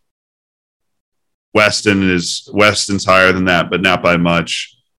know Weston's higher than that, but not by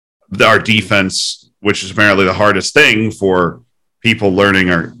much. Our defense, which is apparently the hardest thing for people learning,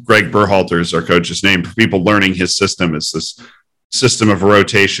 Greg Berhalter is our coach's name, for people learning his system, is this system of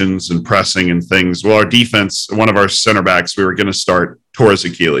rotations and pressing and things. Well, our defense, one of our center backs, we were going to start Torres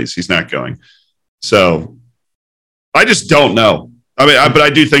Achilles. He's not going. So I just don't know. I mean, but I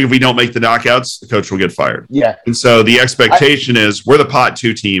do think if we don't make the knockouts, the coach will get fired. Yeah. And so the expectation is we're the pot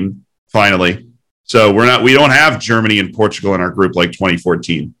 2 team finally. So we don't have Germany and Portugal in our group like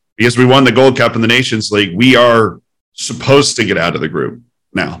 2014 because we won the Gold Cup in the Nations League. We are supposed to get out of the group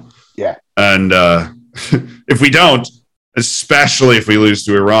now. Yeah. And if we don't, especially if we lose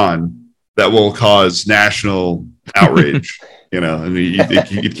to Iran, that will cause national outrage, and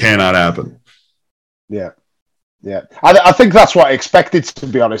it cannot happen. Yeah. Yeah. I think that's what I expected, to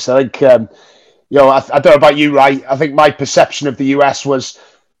be honest. I think, I don't know about you, right? I think my perception of the US was,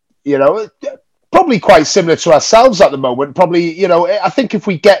 probably quite similar to ourselves at the moment. Probably, I think if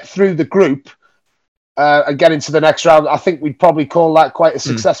we get through the group and get into the next round, I think we'd probably call that quite a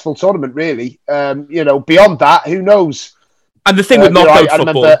successful tournament, really. Beyond that, who knows? And the thing with knockout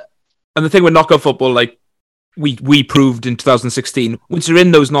football, like we proved in 2016, once you're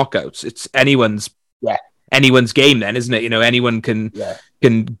in those knockouts, it's anyone's game then, isn't it? Anyone can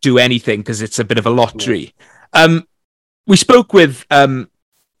do anything because it's a bit of a lottery. We spoke with an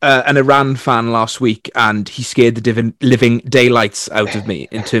Iran fan last week, and he scared the living daylights out of me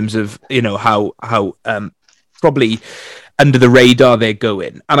in terms of how probably under the radar they're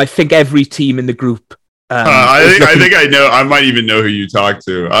going. And I think every team in the group. I think I know. I might even know who you talk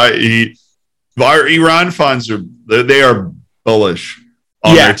to. Our Iran fans they are bullish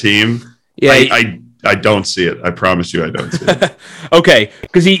on their team. Yeah, I don't see it. I promise you, I don't see it. Okay,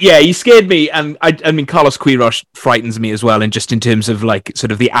 because he scared me, and I mean Carlos Queiroz frightens me as well, and just in terms of like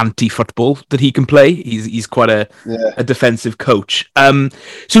sort of the anti-football that he can play. He's quite a defensive coach.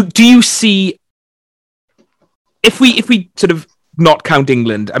 So do you see if we sort of not count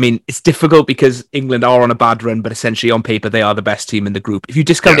England? I mean, it's difficult because England are on a bad run, but essentially on paper they are the best team in the group. If you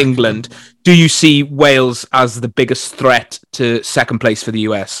discount England, do you see Wales as the biggest threat to second place for the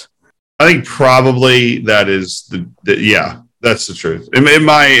US? I think probably that is that's the truth. In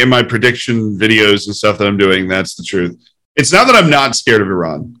my prediction videos and stuff that I'm doing, that's the truth. It's not that I'm not scared of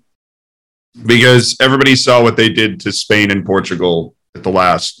Iran, because everybody saw what they did to Spain and Portugal at the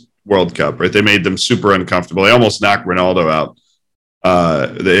last World Cup, right? They made them super uncomfortable. They almost knocked Ronaldo out.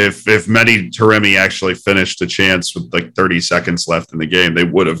 If Mehdi Taremi actually finished a chance with like 30 seconds left in the game, they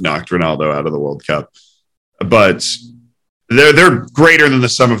would have knocked Ronaldo out of the World Cup. But they're greater than the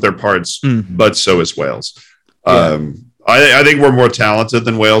sum of their parts, but so is Wales. I think we're more talented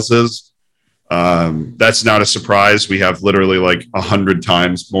than Wales is. That's not a surprise. We have literally like 100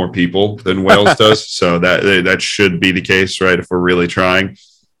 times more people than Wales does, so that should be the case, right? If we're really trying.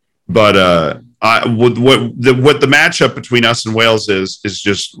 But what the matchup between us and Wales is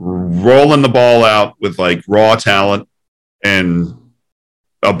just rolling the ball out with like raw talent and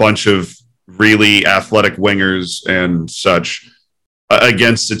a bunch of really athletic wingers and such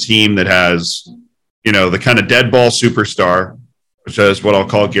against a team that has, the kind of dead ball superstar, which is what I'll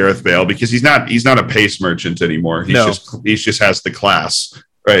call Gareth Bale, because he's not a pace merchant anymore. He just has the class,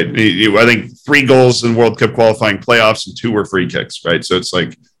 right? I think 3 goals in World Cup qualifying playoffs and 2 were free kicks, right? So it's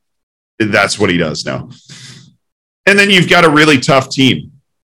like that's what he does now. And then you've got a really tough team.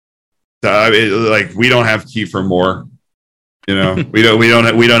 Like we don't have Kiefer Moore, we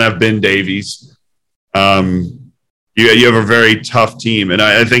don't have Ben Davies. You have a very tough team, and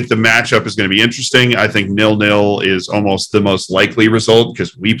I think the matchup is going to be interesting. I think 0-0 is almost the most likely result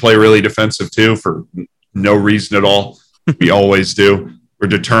because we play really defensive too for no reason at all. We always do. We're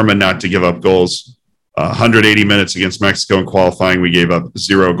determined not to give up goals. 180 minutes against Mexico in qualifying, we gave up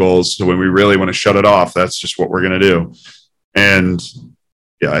 0 goals. So when we really want to shut it off, that's just what we're going to do. And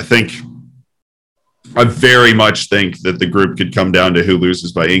yeah, I very much think that the group could come down to who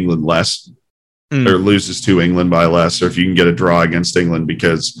loses by England less. Or loses to England by less, or if you can get a draw against England,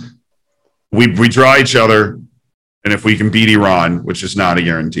 because we draw each other, and if we can beat Iran, which is not a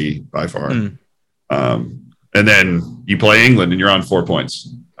guarantee by far, and then you play England and you're on 4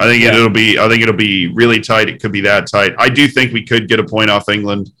 points. I think it'll be really tight. It could be that tight. I do think we could get a point off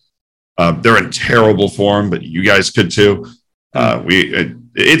England. They're in terrible form, but you guys could too.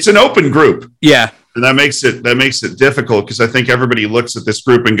 It's an open group. Yeah. And that makes it difficult because I think everybody looks at this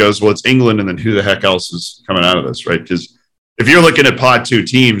group and goes, well, it's England, and then who the heck else is coming out of this, right? Because if you're looking at pot 2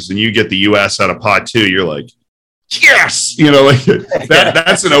 teams and you get the U.S. out of pot 2, you're like, yes,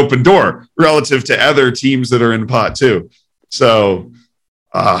 that's an open door relative to other teams that are in pot 2. So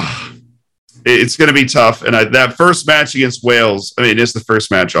it's going to be tough. And that first match against Wales, it's the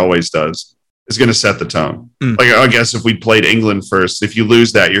first match, always does. Is going to set the tone. Like, I guess if we played England first, if you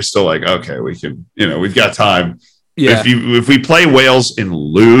lose that, you're still like, okay, we can, we've got time. Yeah. If we play Wales and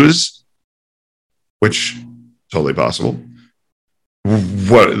lose, which totally possible,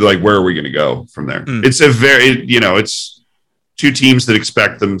 where are we going to go from there? It's it's 2 teams that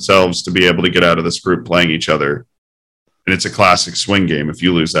expect themselves to be able to get out of this group playing each other. And it's a classic swing game. If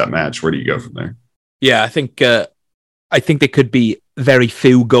you lose that match, where do you go from there? Yeah, I think there could be very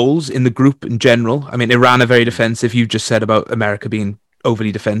few goals in the group in general. Iran are very defensive. You just said about America being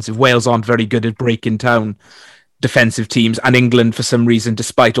overly defensive. Wales aren't very good at breaking down defensive teams, and England, for some reason,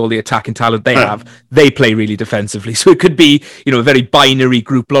 despite all the attacking talent they have, they play really defensively. So it could be, a very binary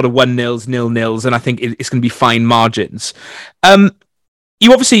group, a lot of 1-0s, 0-0s, and I think it's going to be fine margins.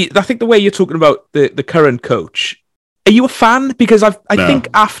 You obviously, I think the way you're talking about the current coach, are you a fan? Because I think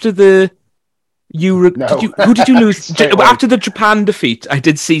after the who did you lose after the Japan defeat? I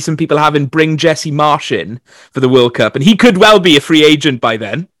did see some people bring Jesse Marsch in for the World Cup, and he could well be a free agent by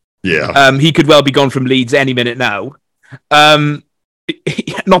then. Yeah, he could well be gone from Leeds any minute now. Not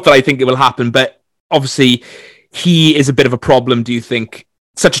that I think it will happen, but obviously he is a bit of a problem. Do you think?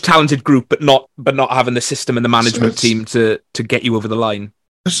 Such a talented group, but not having the system and the management team to get you over the line.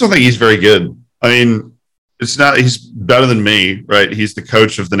 I still think he's very good. He's better than me, right? He's the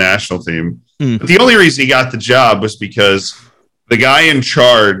coach of the national team. But the only reason he got the job was because the guy in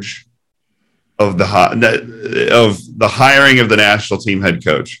charge of the hiring of the national team head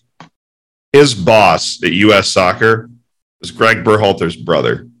coach, his boss at U.S. Soccer was Greg Berhalter's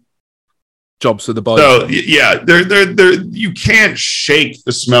brother. Jobs for the boys. So yeah, you can't shake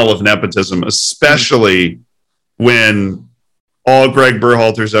the smell of nepotism, especially when all Greg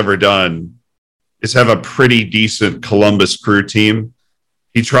Berhalter's ever done is have a pretty decent Columbus Crew team.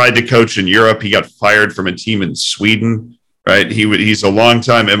 He tried to coach in Europe. He got fired from a team in Sweden, right? He's a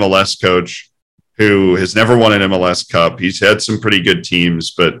longtime MLS coach who has never won an MLS Cup. He's had some pretty good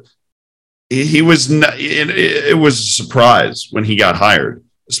teams, but it was a surprise when he got hired,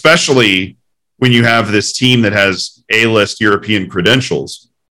 especially when you have this team that has A-list European credentials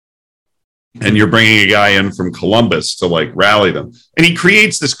and you're bringing a guy in from Columbus to rally them. And he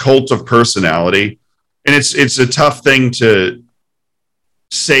creates this cult of personality. And it's a tough thing to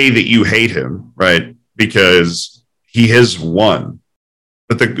say that you hate him, right? Because he has won.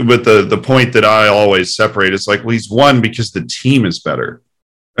 But the point that I always separate is he's won because the team is better.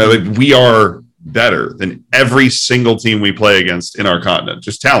 We are better than every single team we play against in our continent,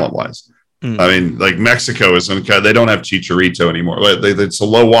 just talent-wise. I mean, like Mexico isn't. They don't have Chicharito anymore. It's a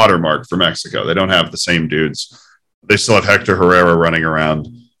low water mark for Mexico. They don't have the same dudes. They still have Hector Herrera running around,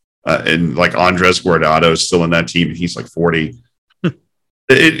 and like Andres Guardado is still in that team. He's like 40.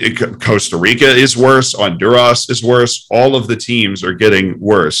 Costa Rica is worse. Honduras is worse. All of the teams are getting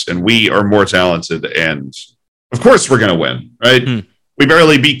worse, and we are more talented. And of course, we're going to win, right? We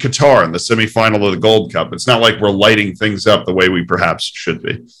barely beat Qatar in the semifinal of the Gold Cup. It's not like we're lighting things up the way we perhaps should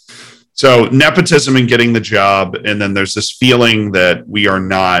be. So nepotism and getting the job, and then there's this feeling that we are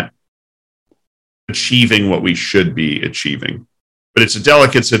not achieving what we should be achieving. But it's a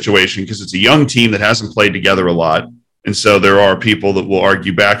delicate situation because it's a young team that hasn't played together a lot. And so there are people that will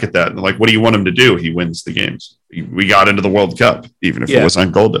argue back at that. And like, what do you want him to do? He wins the games. We got into the World Cup, even if it was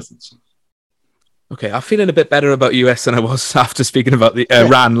on goal difference. Okay, I'm feeling a bit better about US than I was after speaking about the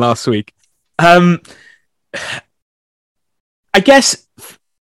Iran last week. I guess,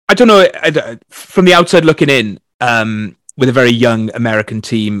 I don't know, from the outside looking in, with a very young American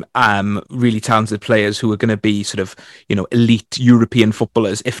team, really talented players who are going to be sort of, elite European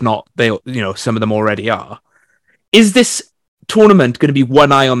footballers, if not, some of them already are. Is this tournament going to be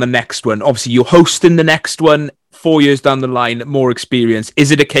one eye on the next one? Obviously, you're hosting the next one 4 years down the line, more experience.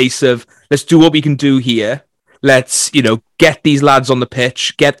 Is it a case of, let's do what we can do here. Let's, get these lads on the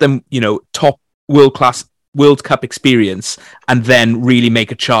pitch, get them, top world-class World Cup experience, and then really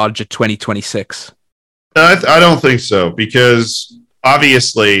make a charge at 2026? I don't think so, because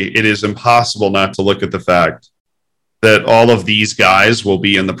obviously it is impossible not to look at the fact that all of these guys will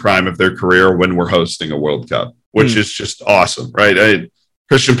be in the prime of their career when we're hosting a World Cup, which is just awesome, right?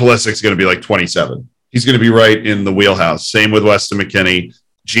 Christian Pulisic's going to be like 27. He's going to be right in the wheelhouse. Same with Weston McKennie.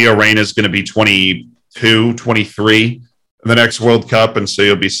 Gio Reyna's going to be 22, 23 in the next World Cup. And so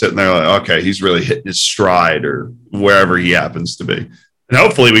you'll be sitting there like, okay, he's really hitting his stride or wherever he happens to be. And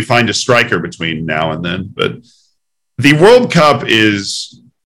hopefully we find a striker between now and then. But the World Cup is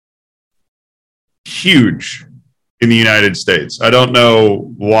huge in the United States. I don't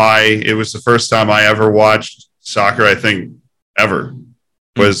know why. It was the first time I ever watched soccer, I think, ever,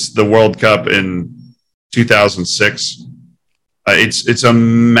 was the World Cup in 2006. It's a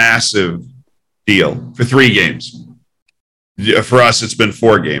massive deal for 3 games. For us, it's been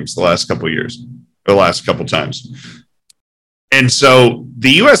 4 games the last couple of years, the last couple times. And so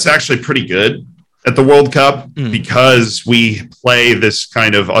the U.S. actually pretty good at the World Cup because we play this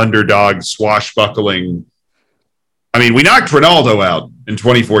kind of underdog swashbuckling. I mean, we knocked Ronaldo out in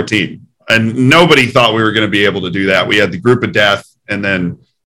 2014, and nobody thought we were going to be able to do that. We had the group of death, and then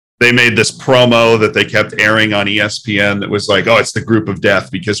they made this promo that they kept airing on ESPN that was like, oh, it's the group of death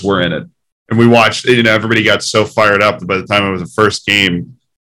because we're in it. And we watched, everybody got so fired up that by the time it was the first game,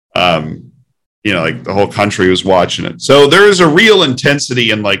 like the whole country was watching it. So there is a real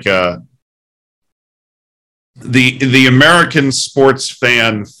intensity in like the American sports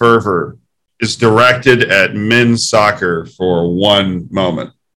fan fervor is directed at men's soccer for one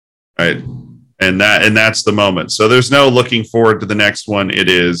moment, right? And that's the moment. So there's no looking forward to the next one. It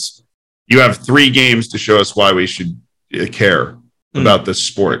is, you have 3 games to show us why we should care about this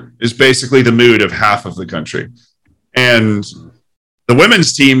sport, is basically the mood of half of the country. And the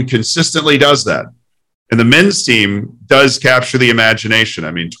women's team consistently does that. And the men's team does capture the imagination.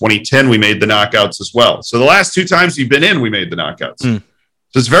 I mean, 2010, we made the knockouts as well. So the last 2 times you've been in, we made the knockouts. So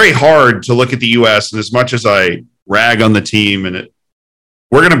it's very hard to look at the U.S. And as much as I rag on the team,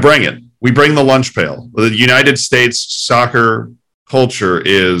 we're going to bring it. We bring the lunch pail. The United States soccer culture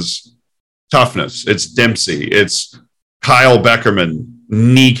is toughness. It's Dempsey. It's Kyle Beckerman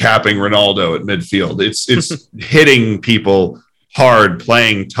kneecapping Ronaldo at midfield. It's hitting people hard,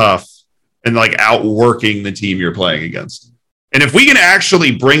 playing tough, and like outworking the team you're playing against. And if we can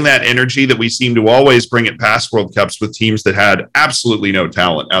actually bring that energy that we seem to always bring at past World Cups with teams that had absolutely no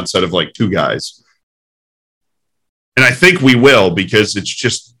talent outside of like 2 guys, and I think we will because it's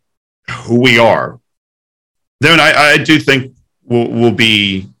just who we are, then I do think we'll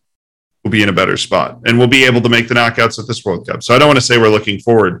be in a better spot and we'll be able to make the knockouts at this World Cup. So I don't want to say we're looking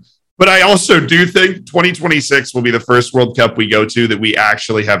forward, but I also do think 2026 will be the first World Cup we go to that we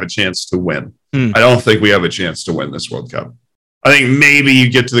actually have a chance to win. I don't think we have a chance to win this World Cup. I think maybe you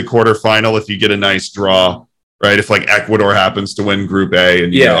get to the quarterfinal if you get a nice draw, right? If like Ecuador happens to win Group A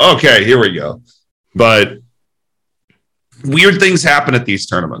and you go, okay, here we go. But weird things happen at these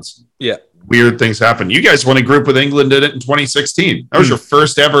tournaments. Yeah. Weird things happen. You guys won a group with England, did it in 2016. That was your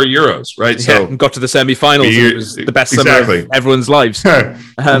first ever Euros, right? So got to the semi-finals. It was the best summer of everyone's lives.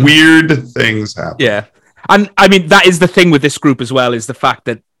 Weird things happen. Yeah. And I mean, that is the thing with this group as well, is the fact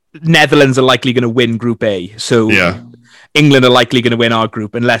that Netherlands are likely going to win Group A. So England are likely going to win our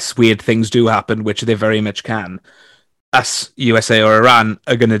group unless weird things do happen, which they very much can. Us, USA or Iran,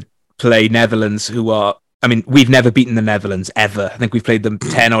 are going to play Netherlands, who are... I mean, we've never beaten the Netherlands, ever. I think we've played them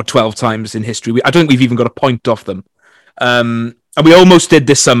 10 or 12 times in history. I don't think we've even got a point off them. And we almost did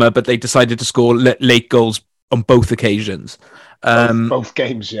this summer, but they decided to score late goals on both occasions. Both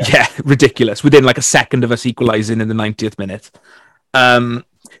games, yeah. Yeah, ridiculous. Within like a second of us equalising in the 90th minute.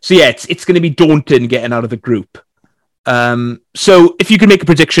 So yeah, it's going to be daunting getting out of the group. So if you can make a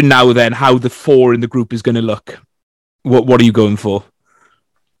prediction now then, how the 4 in the group is going to look, what are you going for?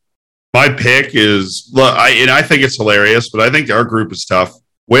 My pick is, look, I think it's hilarious, but I think our group is tough.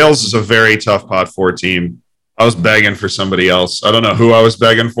 Wales is a very tough pot 4 team. I was begging for somebody else. I don't know who I was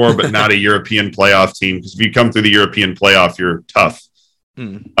begging for, but not a European playoff team, because if you come through the European playoff, you're tough.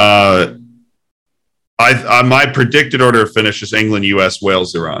 My predicted order of finish is England, US,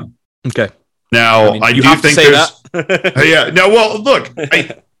 Wales, Iran. Okay. Now, I do think there's... Yeah. No, well, look,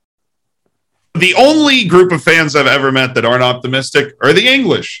 the only group of fans I've ever met that aren't optimistic are the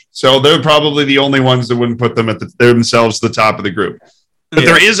English. So they're probably the only ones that wouldn't put them at themselves at the top of the group. But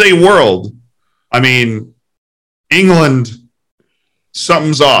there is a world. I mean, England,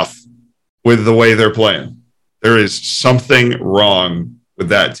 something's off with the way they're playing. There is something wrong with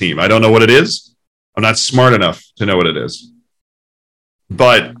that team. I don't know what it is. I'm not smart enough to know what it is.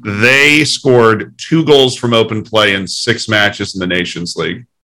 But they scored 2 goals from open play in 6 matches in the Nations League.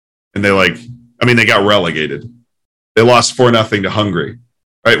 And they got relegated. They lost 4-0 to Hungary.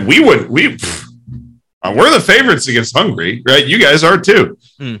 Right? We're the favorites against Hungary, right? You guys are too.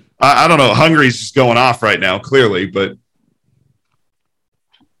 I don't know. Hungary's just going off right now, clearly, but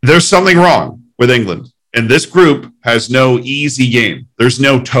there's something wrong with England. And this group has no easy game. There's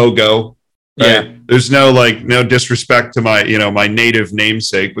no Togo. Right? Yeah. There's no disrespect to my native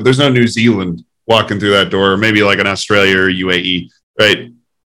namesake, but there's no New Zealand walking through that door, or maybe like an Australia or UAE, right?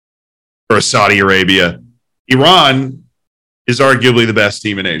 Or Saudi Arabia. Iran is arguably the best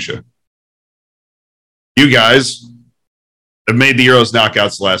team in Asia. You guys have made the Euros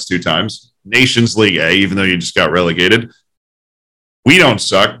knockouts the last 2 times. Nations League A, even though you just got relegated. We don't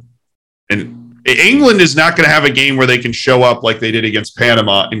suck. And England is not going to have a game where they can show up like they did against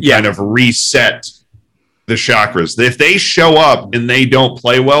Panama and kind of reset the chakras. If they show up and they don't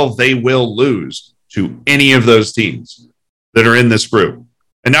play well, they will lose to any of those teams that are in this group.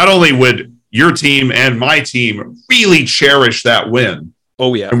 And not only would your team and my team really cherish that win.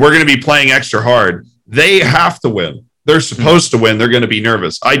 Oh, yeah. And we're going to be playing extra hard. They have to win. They're supposed to win. They're going to be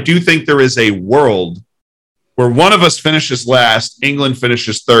nervous. I do think there is a world where one of us finishes last, England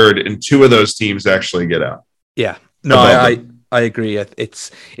finishes third, and 2 of those teams actually get out. Yeah. No, I agree.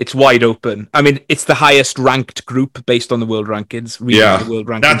 It's wide open. I mean, it's the highest ranked group based on the world rankings. The world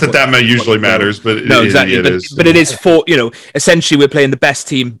rankings. Not that usually matters, but exactly. It is. But it is for, essentially we're playing the best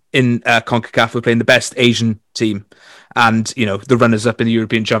team in CONCACAF. We're playing the best Asian team and, the runners-up in the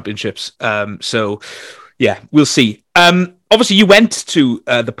European Championships. So, yeah, we'll see. Obviously, you went to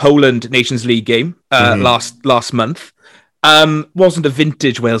the Poland Nations League game last month. Wasn't a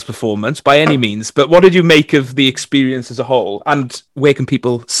vintage Wales performance by any means, but what did you make of the experience as a whole? And where can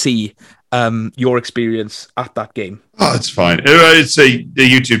people see your experience at that game? Oh, it's fine. It's a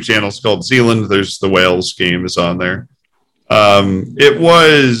YouTube channel. It's called Zealand. There's the Wales game is on there. It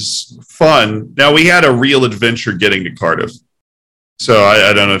was fun. Now, we had a real adventure getting to Cardiff. So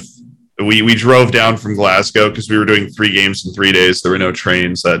I don't know if we drove down from Glasgow because we were doing 3 games in 3 days. There were no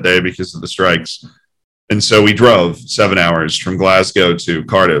trains that day because of the strikes. And so we drove 7 hours from Glasgow to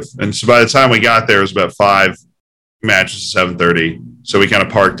Cardiff. And so by the time we got there, it was about 5 matches at 7:30. So we kind of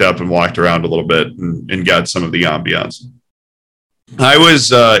parked up and walked around a little bit and got some of the ambiance.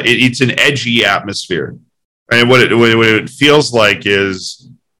 It's an edgy atmosphere. And what it feels like is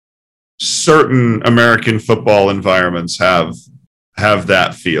certain American football environments have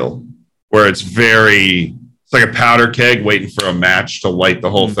that feel where it's like a powder keg waiting for a match to light the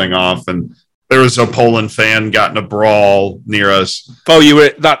whole thing off. And there was a Poland fan got in a brawl near us. Oh, you were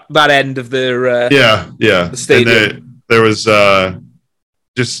at that end of the the stadium. There was it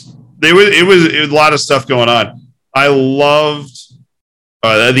was a lot of stuff going on. I loved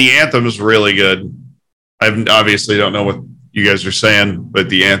the anthem is really good. I obviously don't know what you guys are saying, but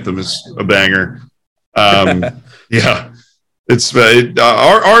the anthem is a banger. Yeah, it's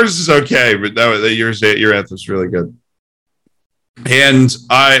ours is okay, but your anthem's really good. And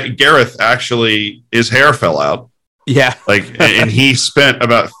Gareth actually, his hair fell out. Yeah. And he spent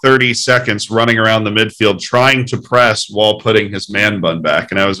about 30 seconds running around the midfield trying to press while putting his man bun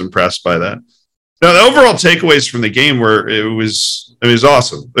back. And I was impressed by that. No, the overall takeaways from the game were it was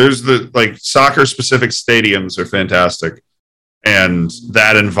awesome. There's the soccer specific stadiums are fantastic, and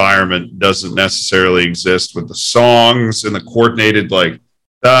that environment doesn't necessarily exist with the songs and the coordinated da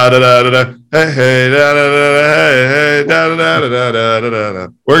da da da da hey hey da da da da hey hey da da da da da da da.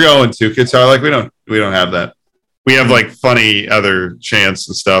 We're going to Qatar we don't have that. We have funny other chants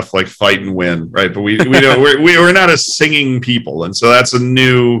and stuff like fight and win, right? But we don't we're not a singing people, and so that's a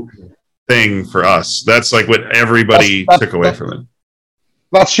new thing for us. That's what everybody took away from it.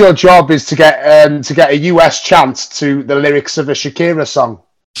 That's your job, is to get a US chant to the lyrics of a Shakira song.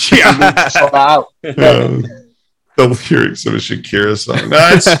 Yeah, sort that out. The lyrics of a Shakira song.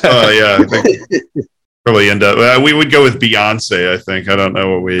 That's yeah. I think probably end up. We would go with Beyonce. I think. I don't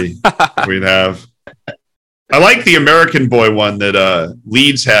know what we'd have. I like the American Boy one that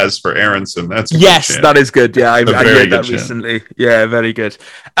Leeds has for Aronson. That's that is good. Yeah, I heard that recently. Yeah, very good.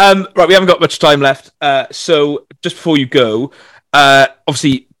 Right, we haven't got much time left. So just before you go,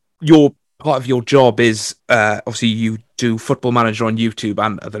 obviously part of your job is obviously you do Football Manager on YouTube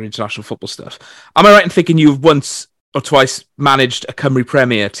and other international football stuff. Am I right in thinking you've once or twice managed a Cymru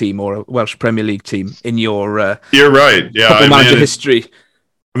Premier team or a Welsh Premier League team in your You're right. Yeah, Football Manager history?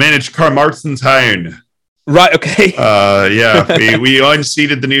 I managed Carmarthen Town. Right. Okay. Yeah, we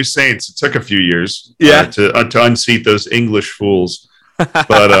unseated the New Saints. It took a few years. To unseat those English fools,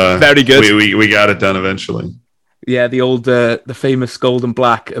 but very good. We got it done eventually. Yeah, the old the famous Gold and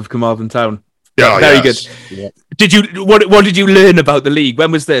Black of Carmarthen Town. Yeah, very good. Yeah. Did you what did you learn about the league?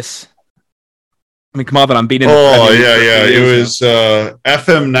 When was this? I mean, Carmarthen, I've been in. Oh yeah. It was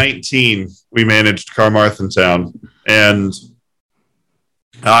FM 19. We managed Carmarthen Town, and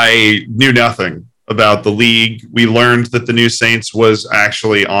I knew nothing about the league. We learned that the New Saints was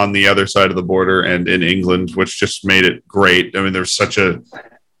actually on the other side of the border and in England, which just made it great. I mean, it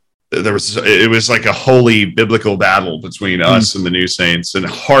was like a holy biblical battle between us and the New Saints, and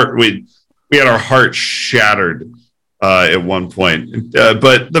we had our heart shattered at one point.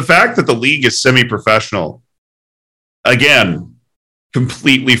 But the fact that the league is semi-professional, again,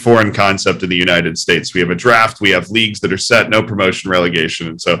 completely foreign concept in the United States. We have a draft, we have leagues that are set, no promotion, relegation,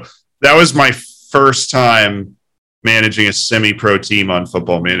 and so that was my first time managing a semi-pro team on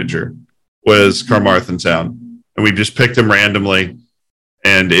Football Manager was Carmarthen Town, and we just picked them randomly,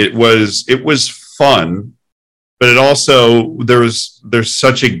 and it was fun, but it also there's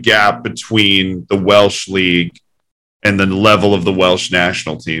such a gap between the Welsh league and the level of the Welsh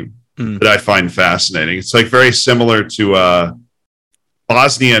national team that I find fascinating. It's very similar to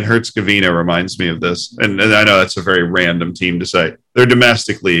Bosnia and Herzegovina reminds me of this, and I know that's a very random team to say. Their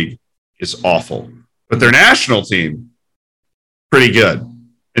domestic league is awful, but their national team, pretty good.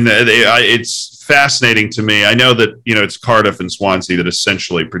 And it's fascinating to me. I know that, it's Cardiff and Swansea that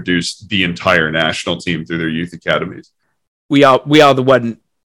essentially produced the entire national team through their youth academies. We are the one,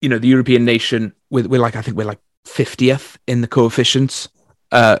 the European nation we're 50th in the coefficients.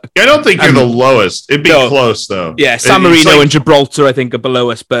 I don't think you're the lowest. It'd be close though. Yeah, San Marino and Gibraltar, I think, are below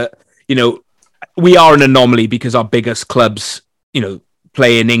us, but we are an anomaly because our biggest clubs,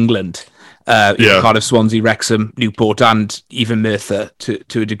 play in England. Cardiff, Swansea, Wrexham, Newport, and even Merthyr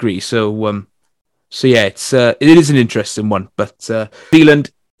to a degree. So yeah, it is an interesting one. But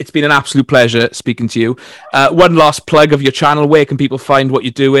Zealand, it's been an absolute pleasure speaking to you. One last plug of your channel. Where can people find what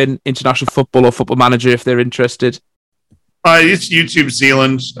you're doing, international football or Football Manager, if they're interested? It's YouTube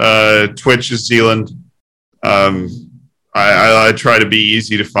Zealand. Twitch is Zealand. I try to be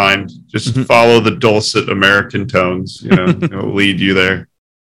easy to find. Just follow the dulcet American tones. It'll lead you there.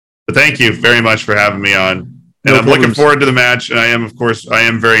 But thank you very much for having me on. And I'm looking forward to the match. And I am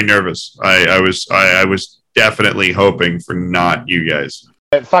very nervous. I was definitely hoping for not you guys.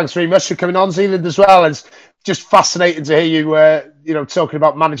 Thanks very much for coming on, Zealand, as well. It's just fascinating to hear you, talking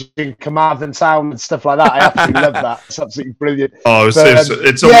about managing Carmarthen Town and stuff like that. I absolutely love that. It's absolutely brilliant. Oh,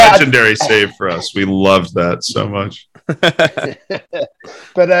 it's a legendary save for us. We loved that so much.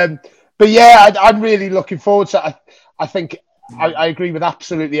 But yeah, I'm really looking forward to it. I think I agree with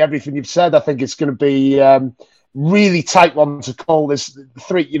absolutely everything you've said. I think it's going to be really tight one to call. There's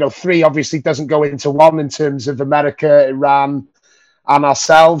three obviously doesn't go into one in terms of America, Iran, and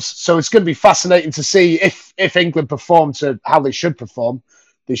ourselves. So it's going to be fascinating to see if England perform to how they should perform.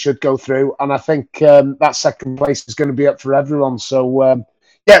 They should go through, and I think that second place is going to be up for everyone. So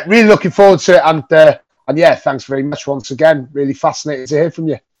yeah, really looking forward to it. And yeah, thanks very much once again. Really fascinating to hear from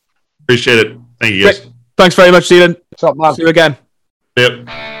you. Appreciate it. Thank you, guys. Great. Thanks very much, Zealand. What's up, man? See you again. Yep.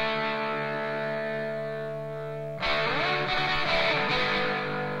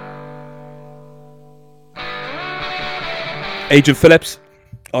 Agent Phillips,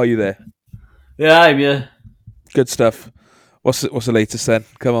 are you there? Yeah, I'm here. Good stuff. What's the latest then?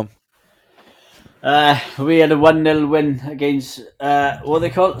 Come on. We had a 1-0 win against what they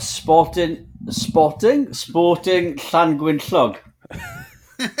call it? Sporting Llanglwynllog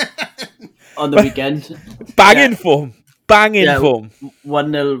on the weekend. Banging form. Banging form.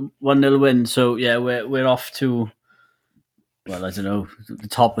 1-0 win. So yeah, we're off to, well, I don't know, the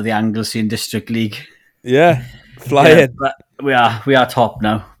top of the Anglesey District League. Yeah, flying. Yeah, but we are top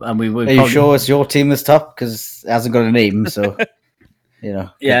now, and we will. Are you sure it's your team that's top? Because it hasn't got a name, so you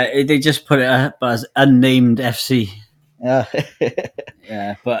know. Yeah, they just put it up as unnamed FC. Yeah.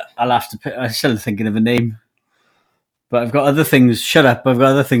 Yeah, but I'll have to pick. I'm still thinking of a name, but I've got other things. Shut up! I've got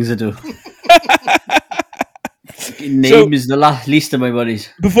other things to do. Name is the least of my worries.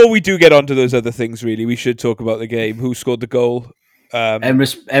 Before we do get onto those other things, really, we should talk about the game. Who scored the goal?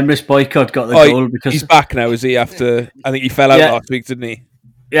 Emrys Boycott got the goal because he's back now, is he? After I think he fell out last week, didn't he?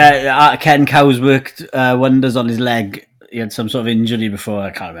 Yeah, Ken Cowes worked wonders on his leg. He had some sort of injury before.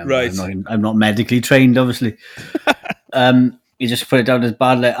 I can't remember. Right. I'm not medically trained, obviously. He just put it down as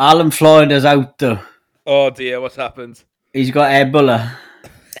bad. Like, Alan Florida's out though. Oh dear, what's happened? He's got Ebola.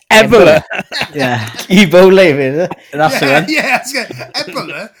 Ebola. Yeah, Ebola, is it? that's the one. Yeah,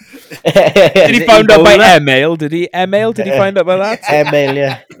 Ebola. Did he find out by email? Did he email? Did he find out about that? Email,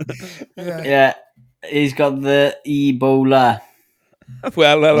 yeah. Yeah, he's got the Ebola.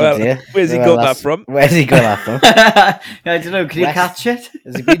 Well. Dear. Where's he got that from? Where's he got that from? I don't know. Can you catch it?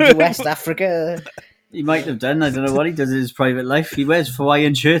 Has he been to West Africa? He might have done. I don't know what he does in his private life. He wears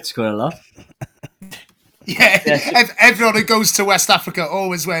Hawaiian shirts quite a lot. Yeah, everyone who goes to West Africa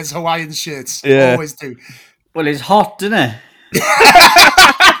always wears Hawaiian shirts. Yeah. Always do. Well, it's hot, isn't it?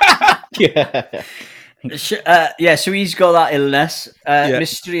 Yeah. So he's got that illness.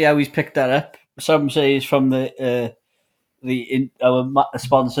 Mystery how he's picked that up. Some say it's from our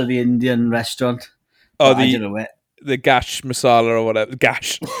sponsor, the Indian restaurant. Oh, I don't know where. The gash masala or whatever.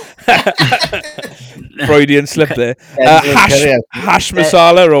 Gash. Freudian slip there. Hash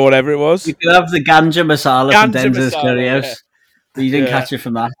masala or whatever it was. You could have the ganja masala from Ganja Denzel's masala, Curry House. yeah. But you didn't catch it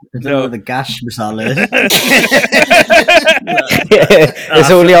from that. I don't know what the gash masala is. It's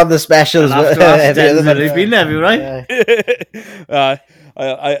only on the specials. They've been there, right?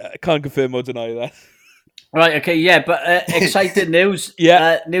 I can't confirm or deny that. Right, okay, yeah, but exciting news.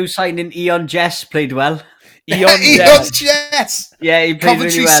 Yeah. New signing Eon Jess played well. Eon Jess. Yeah, he played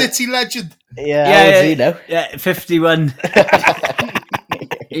Coventry really well. City legend. Yeah, how old is he now? Yeah, 51.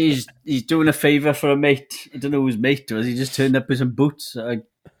 He's doing a favour for a mate. I don't know whose mate was. He just turned up with some boots.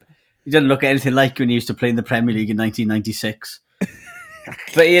 He doesn't look anything like when he used to play in the Premier League in 1996.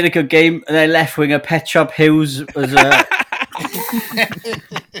 But he had a good game. And then left winger Pet Shop Hughes was I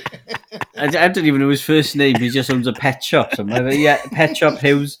don't even know his first name. He just owns a pet shop somewhere. But yeah, Pet Shop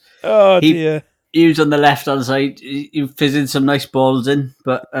Hughes. Oh dear. He was on the left-hand side. He fizzing some nice balls in.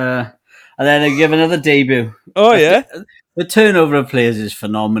 But and then they give another debut. Oh yeah. The turnover of players is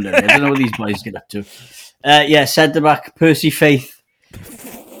phenomenal. I don't know what these boys get up to. Centre back Percy Faith.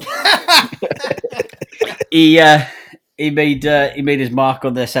 He made his mark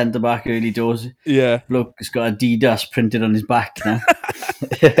on their centre back early doors. Yeah. Bloke has got Adidas printed on his back now.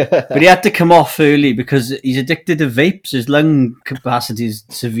 But he had to come off early because he's addicted to vapes. His lung capacity is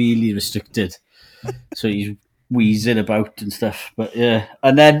severely restricted, so he's wheezing about and stuff. But yeah,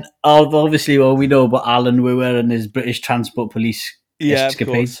 and then obviously, we know about Alan Wewer and his British Transport Police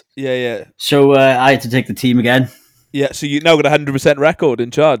escapades. Yeah. So I had to take the team again. Yeah, so you now got 100% record in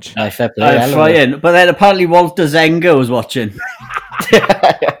charge. Fair play, I'm flying. But then apparently Walter Zenga was watching.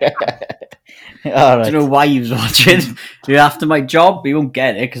 All right. I don't know why he was watching. After my job, he won't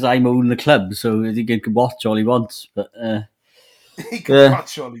get it because I'm owning the club, so he can watch all he wants. But he can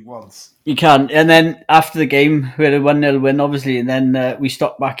watch all he wants. You can. And then after the game, we had a 1-0 win, obviously, and then we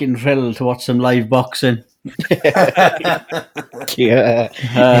stopped back in Rhyl to watch some live boxing.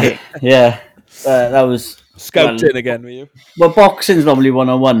 That was scouting again, were you? Well, boxing's normally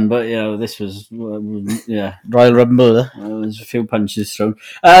 1-on-1, but this was Royal Rumble. There was a few punches thrown.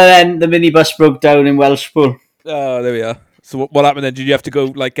 And then the minibus broke down in Welshpool. Oh, there we are. So what happened then? Did you have to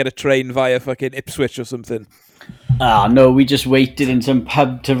go get a train via fucking Ipswich or something? No, we just waited in some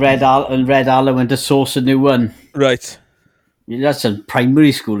pub to Red Allen went to source a new one. Right. That's a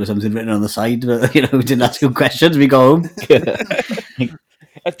primary school or something written on the side, but we didn't ask him questions. We go home.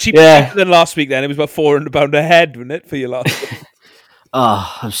 Cheaper than last week. Then it was about £400 a head, wasn't it, for your last?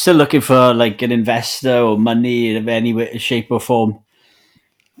 I'm still looking for an investor or money in any way, shape or form.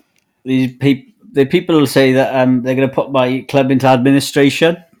 The people say that they're going to put my club into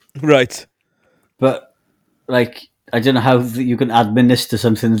administration, right? But I don't know how you can administer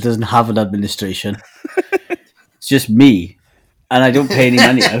something that doesn't have an administration. It's just me, and I don't pay any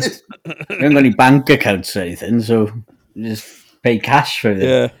money out. I haven't got any bank accounts or anything, so I just pay cash for everything.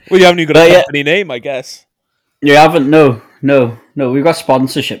 Yeah. Well, you haven't even got a company name, I guess. You haven't? No. We've got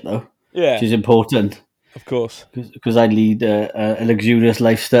sponsorship though, Yeah. which is important. Of course. Because I lead a luxurious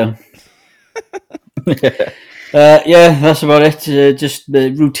lifestyle. Yeah, that's about it. Just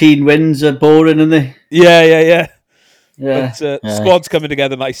the routine wins are boring, aren't they? Yeah. Yeah. But, squad's coming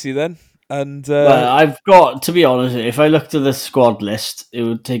together nicely then. And well, I've got to be honest. If I looked at the squad list, it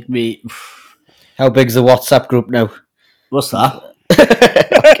would take me. How big's the WhatsApp group now? What's that?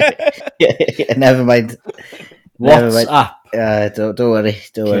 Yeah, never mind. WhatsApp. Don't worry.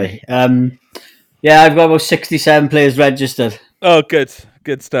 Yeah, I've got about 67 players registered. Oh, good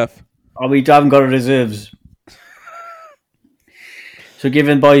stuff. We haven't got reserves. So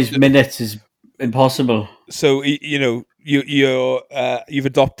giving boys minutes is impossible. So you've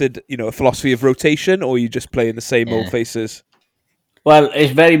adopted a philosophy of rotation, or you just playing the same old faces? Well,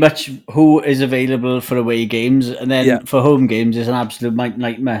 it's very much who is available for away games, and then for home games, it's an absolute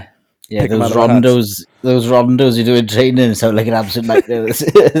nightmare. Yeah, those rondos you do in training sound like an absolute nightmare.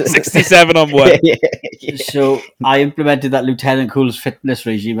 67 on one. Yeah. So I implemented that Lieutenant Cool's fitness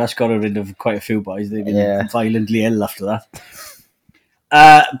regime. That's got rid of quite a few boys. They've been violently ill after that.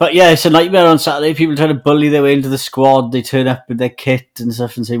 But yeah, it's a nightmare on Saturday. People trying to bully their way into the squad. They turn up with their kit and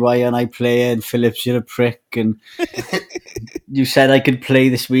stuff and say, "Why aren't I playing? Phillips, you're a prick." And you said I could play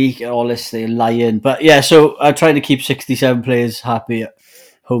this week. All this, they're lying. But yeah, so I try to keep 67 players happy.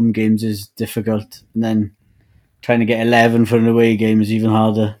 Home games is difficult, and then trying to get 11 for an away game is even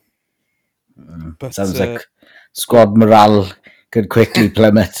harder. But, sounds like squad morale could quickly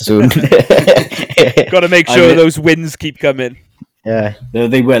plummet soon. Got to make sure those wins keep coming. Yeah,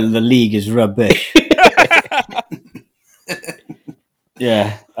 they will. The league is rubbish.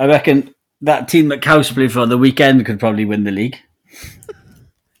 Yeah, I reckon that team that Cows played for on the weekend could probably win the league.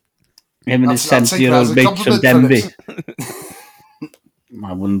 Him and his 70-year-old mate from Denby.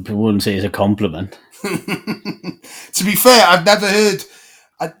 I wouldn't say it's a compliment. To be fair, I've never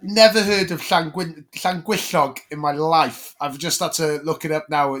heard of Llangwyllog in my life. I've just had to look it up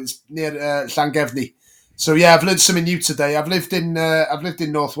now. It's near Llangefni. So yeah, I've learned something new today. I've lived in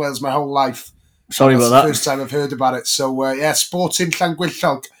North Wales my whole life. Sorry about that. The first time I've heard about it. So Sporting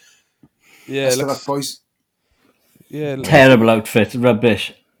Llangwyllog. Yeah, luck, boys. Yeah, terrible outfit,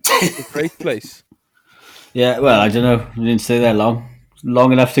 rubbish. It's a great place. Yeah, well, I don't know. We didn't stay there long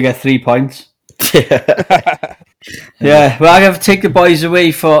enough to get 3 points. Yeah, well, I have to take the boys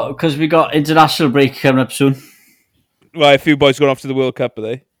away because we got international break coming up soon. Well, a few boys going off to the World Cup, are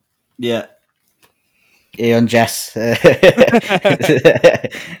they? Yeah. Ian Jess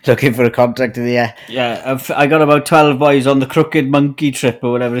looking for a contract in the air. Yeah, I got about 12 boys on the Crooked Monkey trip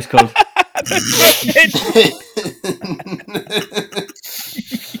or whatever it's called.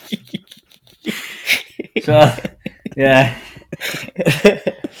 So, yeah.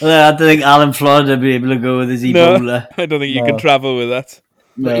 Well, I don't think Alan Flood would be able to go with his Ebola. No, I don't think you can travel with that.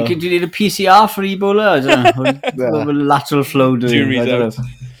 No. Do you need a PCR for Ebola? I don't know. What will lateral flow do? I don't know.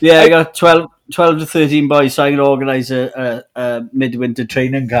 Yeah, I got 12 to 13 boys, so I'm going to organise a midwinter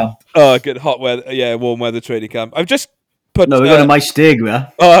training camp. Oh, good. Hot weather. Yeah, warm weather training camp. I've just put... No, we're going to my stig, yeah.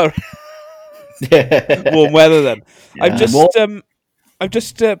 Oh, warm weather then. Yeah. I've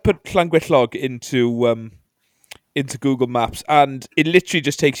just put Llangwyllog into Google Maps, and it literally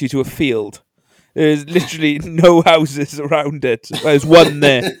just takes you to a field. There's literally no houses around it. There's one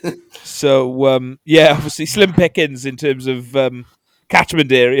there. So, obviously slim pickings in terms of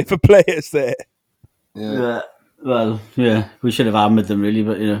catchment area for players there. Yeah. Well, yeah, we should have hammered them really,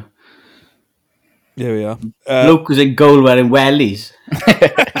 but There we are. Luke was in goal wearing wellies.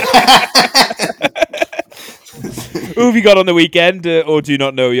 Who have you got on the weekend, or do you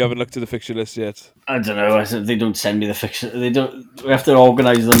not know? You haven't looked at the fixture list yet. I don't know. They don't send me the fixture. They don't. We have to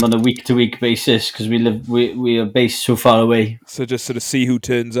organise them on a week-to-week basis because we are based so far away. So just sort of see who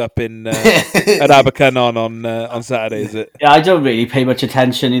turns up in at Abercynon on Saturday, is it? Yeah, I don't really pay much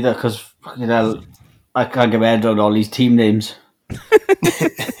attention either because I can't get my head around all these team names. I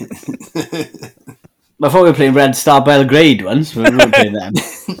thought we were playing Red Star Belgrade once. We were playing them.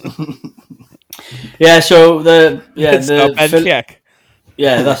 Yeah, so yeah, that's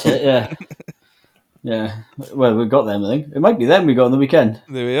it. Yeah. Well, we got them. I think it might be them we got on the weekend.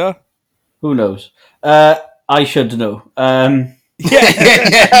 There we are. Who knows? I should know. Yeah,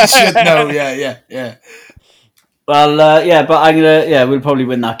 you should know. Yeah. Well, but I'm gonna. Yeah, we'll probably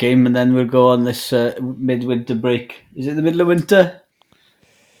win that game, and then we'll go on this midwinter break. Is it the middle of winter?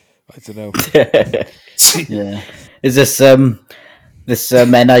 I don't know. Yeah. Is this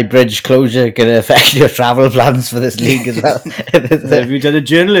Menai Bridge closure going to affect your travel plans for this league as well? Have you done a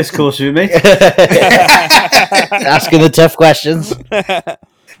journalist course with me, mate? Asking the tough questions.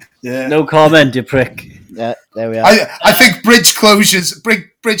 Yeah. No comment, you prick. Yeah, there we are. I think bridge closures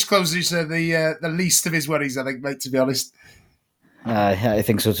are the least of his worries, I think, mate, to be honest. I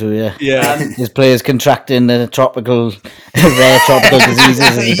think so too, yeah. Yeah. His players contracting rare tropical diseases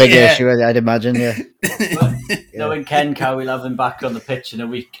is a bigger issue, I'd imagine, yeah. Knowing Ken Cow, we'll have him back on the pitch in a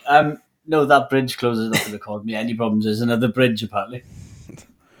week. No, that bridge closes not going to cause me any problems. There's another bridge, apparently.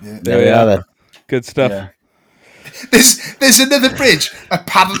 Yeah. There we are then. Good stuff. Yeah. There's another bridge.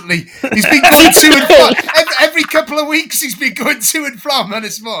 Apparently, he's been going to and from every couple of weeks. He's been going to and from on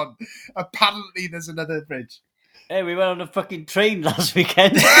his one. Apparently, there's another bridge. Hey, we went on a fucking train last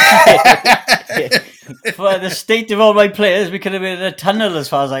weekend. For the state of all my players, we could have been in a tunnel, as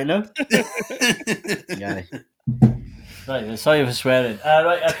far as I know. Yeah. Right, sorry for swearing.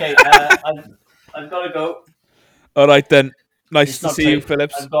 Right, okay. I've got to go. All right then. Nice It's to not see you, true.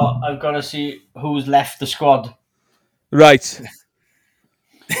 Phillips. I've got to see who's left the squad. Right.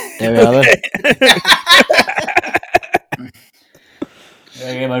 There we are then.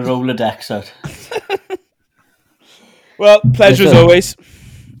 I get my Rolodex out. Well, pleasure as always.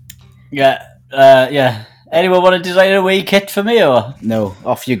 Yeah, yeah. Anyone want to design a away kit for me, or? No,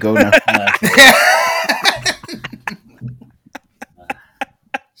 off you go now.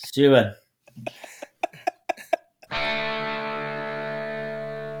 See you then.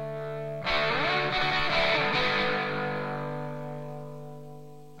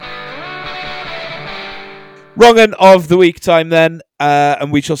 Wrong end of the week time then,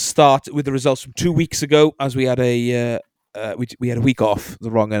 and we shall start with the results from 2 weeks ago, as we had a we had a week off the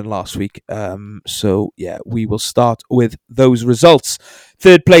wrong end last week. So yeah, we will start with those results.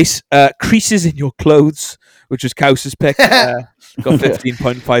 Third place, creases in your clothes, which was Kaus's pick, got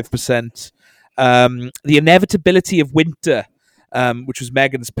 15.5%. The inevitability of winter, which was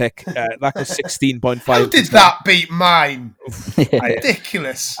Megan's pick, that got 16.5%. How did that beat mine?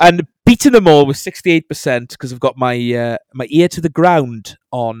 Ridiculous. And beating them all with 68% because I've got my my ear to the ground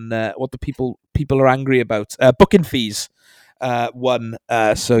on what the people are angry about. Booking fees won.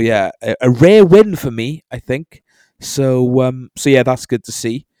 So yeah, a rare win for me, I think. So yeah, that's good to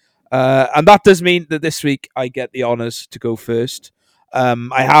see. And that does mean that this week I get the honours to go first.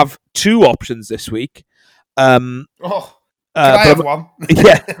 I have two options this week. Can I have one?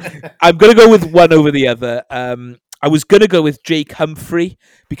 Yeah, I'm going to go with one over the other. I was going to go with Jake Humphrey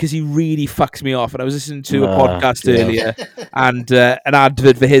because he really fucks me off. And I was listening to a podcast earlier and an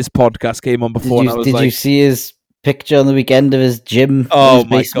advert for his podcast came on before. Did you see his picture on the weekend of his gym? Oh his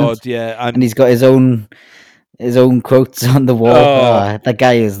my basement? God, yeah. And he's got his own quotes on the wall. Oh. That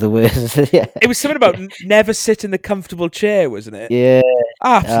guy is the worst. Yeah. It was something about never sit in the comfortable chair, wasn't it? Yeah.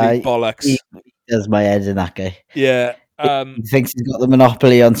 Absolute bollocks. He does my head in, that guy. Yeah. He thinks he's got the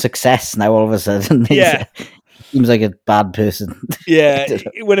monopoly on success now all of a sudden. Yeah. Seems like a bad person. Yeah,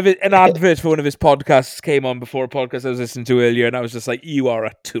 an advert for one of his podcasts came on before a podcast I was listening to earlier, and I was just like, "You are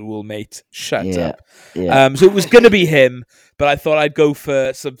a tool, mate. Shut up." Yeah. So it was going to be him, but I thought I'd go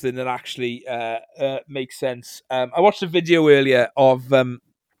for something that actually makes sense. I watched a video earlier of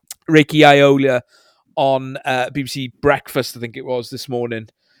Ricky Iola on BBC Breakfast, I think it was this morning,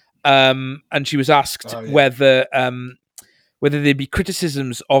 and she was asked whether there'd be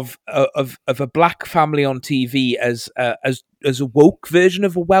criticisms of a black family on TV as a woke version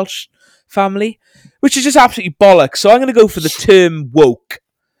of a Welsh family, which is just absolutely bollocks. So I'm going to go for the term woke,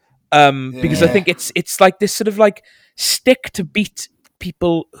 because I think it's like this sort of like stick to beat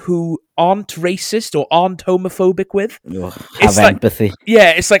people who aren't racist or aren't homophobic with. Have empathy.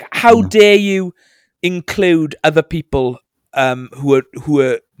 It's like, how dare you include other people who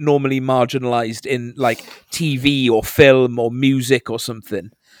are normally marginalized in like TV or film or music or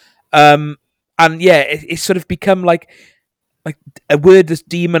something, and it's sort of become like a word that's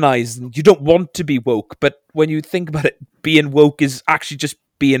demonized, and you don't want to be woke, but when you think about it, being woke is actually just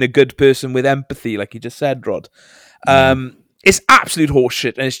being a good person with empathy, like you just said, Rod. It's absolute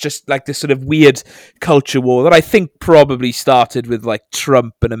horseshit, and it's just like this sort of weird culture war that I think probably started with like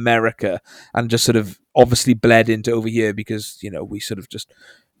Trump and America, and just sort of obviously bled into over here because, you know, we sort of just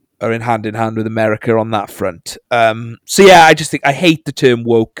are in hand with America on that front. So yeah, I just think I hate the term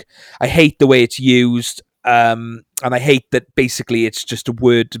woke. I hate the way it's used. And I hate that basically it's just a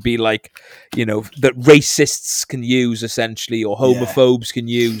word to be like, you know, that racists can use essentially, or homophobes can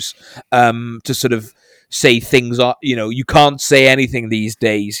use to sort of say things are, you know, you can't say anything these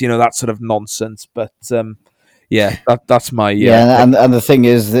days, you know, that sort of nonsense. But Yeah, that's my and the thing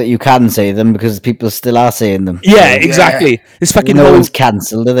is that you can say them because people still are saying them. Yeah, exactly. This fucking no whole one's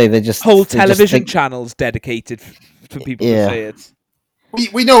cancelled, are they? They just whole they television just think, channels dedicated for people to say it.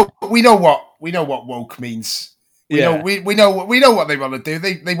 We know what woke means. We know what they want to do.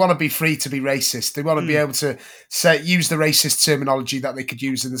 They want to be free to be racist. They want to be able to use the racist terminology that they could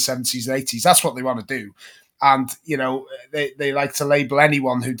use in the 70s and 80s. That's what they want to do. And, they like to label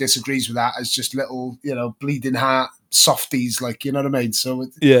anyone who disagrees with that as just little, bleeding heart softies, like, you know what I mean? So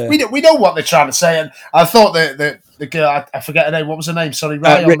we know what they're trying to say. And I thought the girl, I forget her name. What was her name? Sorry,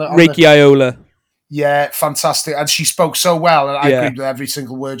 Reiki Iola. Yeah, fantastic. And she spoke so well. And I agreed with every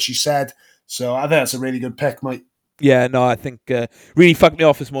single word she said. So I think that's a really good pick, mate. Yeah, no, I think really fucked me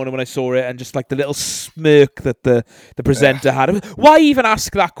off this morning when I saw it, and just like the little smirk that the presenter had. Why even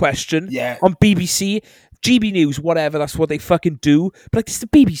ask that question on BBC, GB News, whatever? That's what they fucking do. But like, it's the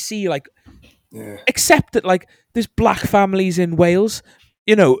BBC. Like, accept that like there's black families in Wales.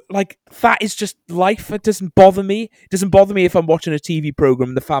 Like that is just life. It doesn't bother me. It doesn't bother me if I'm watching a TV program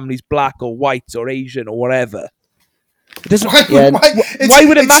and the family's black or white or Asian or whatever. It doesn't. Why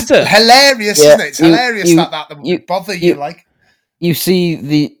would it matter? Hilarious, isn't it? It's hilarious that would bother you. Like, you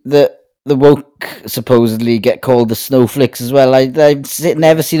see the woke supposedly get called the snowflakes as well. I've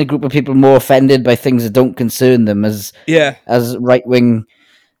never seen a group of people more offended by things that don't concern them as right wing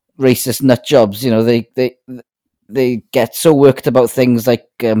racist nut jobs. They get so worked about things like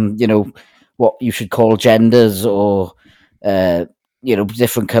what you should call genders or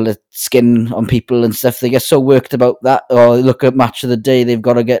different coloured skin on people and stuff. They get so worked about that. Or look at Match of the Day, they've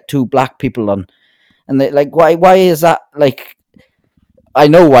got to get 2 black people on, and they like, why is that? Like, I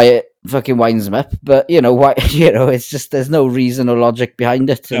know why it fucking winds them up, but why? It's just there's no reason or logic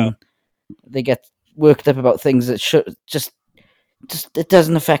behind it, and they get worked up about things that should just it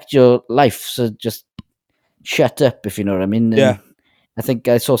doesn't affect your life. So just shut up, if you know what I mean. And I think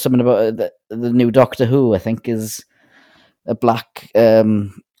I saw something about the new Doctor Who. I think is a black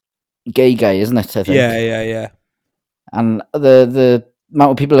gay guy, isn't it? I think. Yeah. And the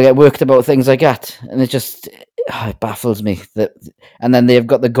amount of people that get worked about things like that, and it baffles me that. And then they've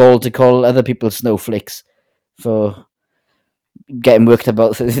got the gall to call other people snowflakes for getting worked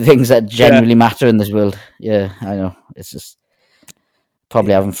about things that genuinely matter in this world. Yeah, I know. It's just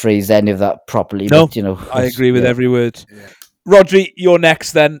probably haven't phrased any of that properly. No, but, I agree with every word. Yeah. Rodri, you're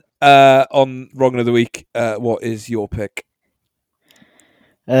next then on Wrong of the Week. What is your pick?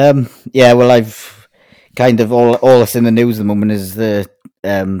 Well, I've kind of all that's in the news at the moment is the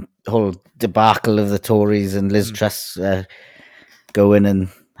whole debacle of the Tories and Liz Truss going, and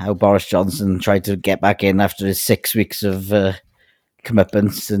how Boris Johnson tried to get back in after his 6 weeks of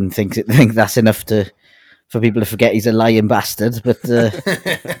comeuppance and think that's enough for people to forget he's a lying bastard. But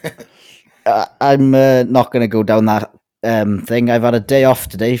I'm not going to go down that thing. I've had a day off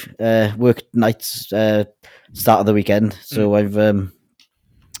today, worked nights, start of the weekend, so I've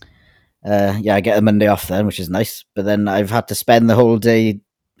I get a Monday off then, which is nice. But then I've had to spend the whole day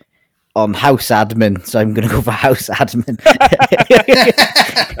on house admin, so I'm going to go for house admin.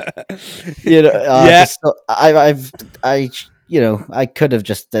 I could have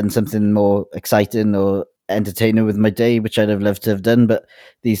just done something more exciting or entertaining with my day, which I'd have loved to have done. But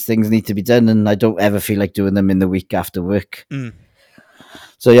these things need to be done, and I don't ever feel like doing them in the week after work.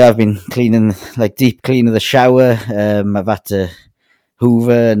 So I've been cleaning, like deep clean of the shower. I've had to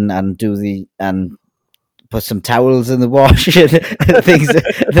hoover and do and put some towels in the wash and things.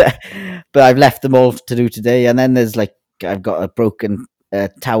 But I've left them all to do today. And then there's I've got a broken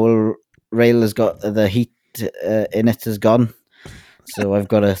towel rail has got the heat in it has gone. So I've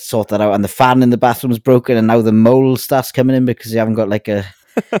got to sort that out. And the fan in the bathroom is broken, and now the mold starts coming in because you haven't got a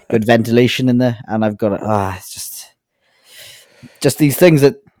good ventilation in there. And I've got it's just these things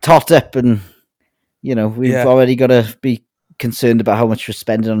that tot up, and we've already got to be concerned about how much we're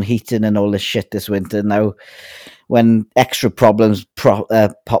spending on heating and all this shit this winter. Now, when extra problems pop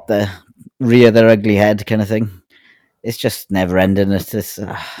their rear their ugly head kind of thing, it's just never ending. It's just,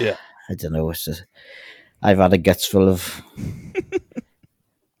 I don't know. It's just, I've had a guts full of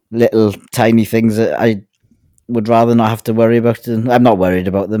little tiny things that I would rather not have to worry about. And I'm not worried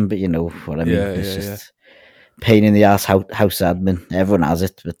about them, but you know what I mean. It's just pain in the ass house admin. Everyone has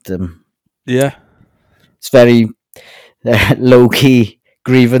it, but it's very low key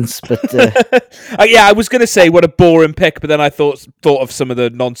grievance. But I was going to say what a boring pick, but then I thought of some of the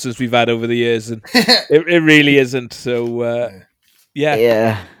nonsense we've had over the years, and it really isn't. So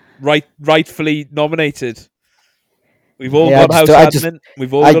rightfully nominated. We've all got house admin.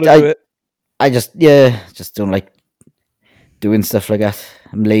 We've all got to do it. I just don't like doing stuff like that.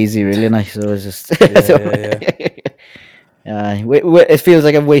 I'm lazy, really, and so it's just. It feels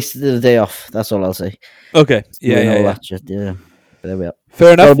like I've wasted the day off. That's all I'll say. Okay. That shit, yeah. But there we are.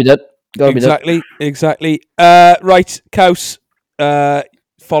 Fair enough. Gotta be done. Gotta be done. Exactly. Right, Kaus.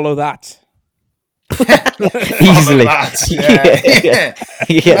 Follow that. Easily. Yeah.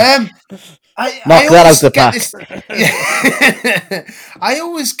 Knock that out the park. I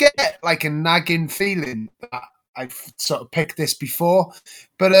always get like a nagging feeling that I've sort of picked this before,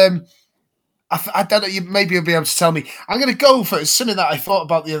 but I don't know. Maybe you'll be able to tell me. I'm going to go for something that I thought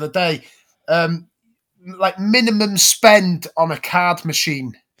about the other day, like minimum spend on a card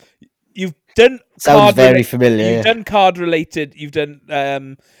machine. You've done sounds very familiar. You've done card related. You've done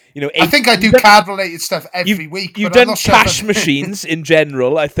I think I do card related stuff every week. You've done cash machines in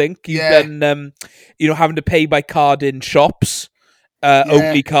general. I think you've done having to pay by card in shops,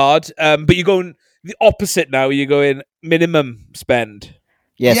 only card. But you're going the opposite now. You're going minimum spend.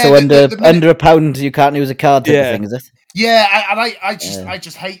 Yeah, so under £1 you can't use a card type of thing, is it? Yeah, I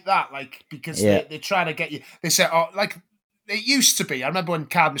just hate that, like, because they're trying to get you. They say, like it used to be. I remember when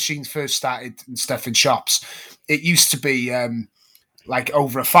card machines first started and stuff in shops. It used to be like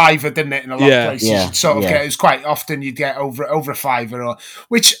over a £5, didn't it? In a lot of places, you'd sort of get. It was quite often you'd get over a £5, or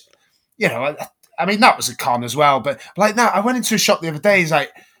which, I mean that was a con as well. But like that, I went into a shop the other day. It's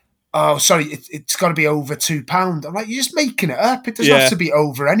like, oh, sorry, it's got to be over £2. I'm like, you're just making it up. It doesn't have to be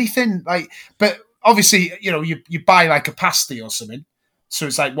over anything. Like, but obviously, you buy like a pasty or something, so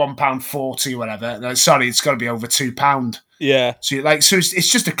it's like £1.40 or whatever. And sorry, it's got to be over £2. Yeah. So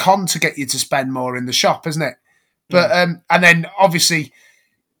it's just a con to get you to spend more in the shop, isn't it? But and then obviously,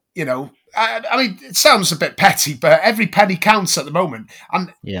 I mean, it sounds a bit petty, but every penny counts at the moment.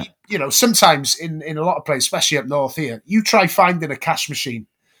 And sometimes in a lot of places, especially up north here, you try finding a cash machine.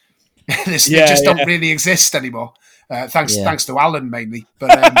 They just don't really exist anymore. Thanks to Alan mainly, but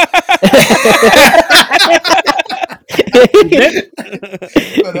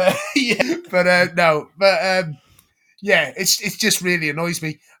it just really annoys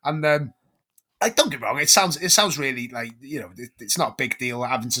me. And like, don't get me wrong, it sounds really like, it's not a big deal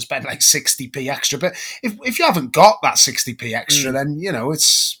having to spend like 60p extra, but if you haven't got that 60p extra, then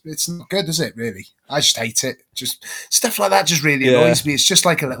it's not good, is it? Really, I just hate it. Just stuff like that just really annoys me. It's just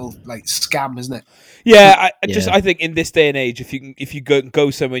like a little like scam, isn't it? Yeah, I think in this day and age, if you go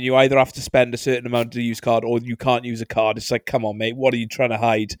somewhere, you either have to spend a certain amount to use card, or you can't use a card. It's like, come on, mate, what are you trying to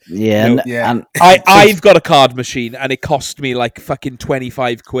hide? And I've got a card machine, and it cost me like fucking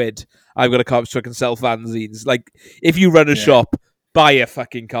 25 quid. I've got a card so I can sell fanzines. Like, if you run a shop, buy a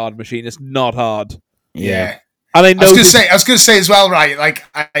fucking card machine. It's not hard. Yeah. And I know. I was going to say as well, right? Like,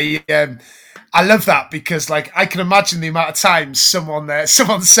 I love that because, like, I can imagine the amount of times someone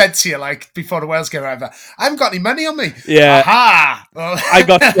said to you, like, before the Wales game or whatever, I haven't got any money on me. Yeah. Aha! Well,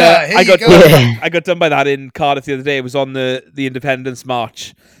 I got done by that in Cardiff the other day. It was on the Independence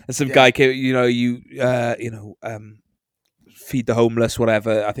March, and some guy came. Feed the homeless,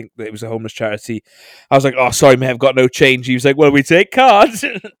 whatever. I think it was a homeless charity. I was like, "Oh, sorry, mate, I've got no change." He was like, "Well, we take cards."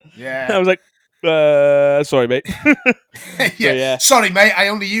 Yeah. I was like, "Sorry, mate." Sorry, mate. I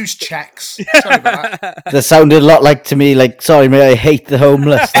only use checks. Sorry about that. That sounded a lot like to me. Like, sorry, mate. I hate the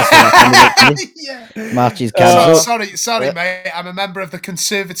homeless. That's what like March is cancelled. Sorry, mate. I'm a member of the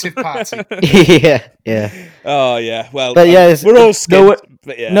Conservative Party. Yeah. Oh yeah. Well, but we're all skint,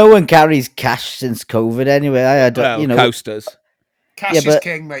 no one carries cash since COVID anyway. I don't, coasters. Cash is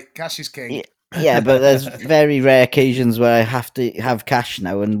king, mate. Cash is king. Yeah, but there's very rare occasions where I have to have cash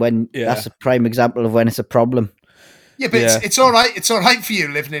now, and when that's a prime example of when it's a problem. Yeah, but it's all right. It's all right for you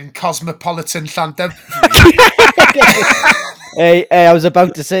living in cosmopolitan Llandudno. Hey, I was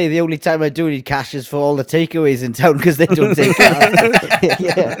about to say the only time I do need cash is for all the takeaways in town because they don't take cash.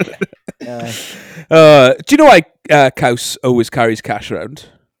 Do you know why Kaus always carries cash around?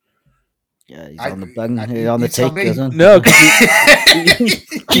 Yeah, he's on the bung. He's on the take, doesn't he? No, because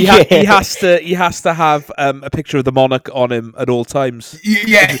he has to have a picture of the monarch on him at all times.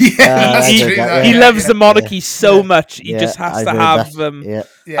 Yeah. He loves the monarchy so much. He just has to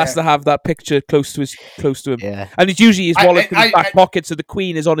have that picture close to him. Yeah. And it's usually his wallet in his back pocket, so the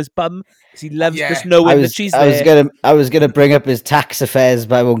Queen is on his bum because he loves just knowing that she's there. I was gonna bring up his tax affairs,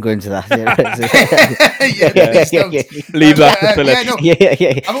 but I won't go into that. Leave that to Philip.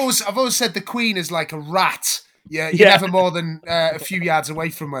 I've always said the Queen is like a rat. You're never more than a few yards away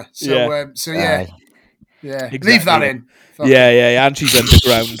from her. So exactly. Leave that in. Yeah, and she's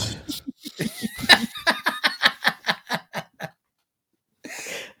underground.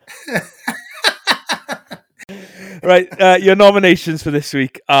 Right, your nominations for this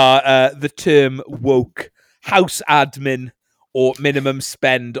week are the term woke, house admin, or minimum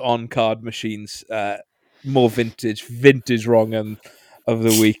spend on card machines. More vintage wrong of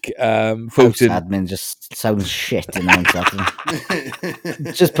the week. House Voting. admin just sounds shit in that.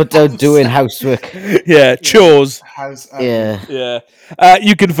 Just put down doing housework. Yeah, chores. Yeah.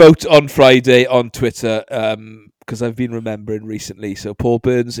 You can vote on Friday on Twitter because I've been remembering recently. So Paul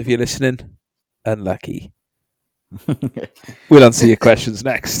Burns, if you're listening, unlucky. We'll answer your questions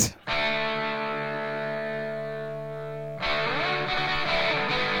next.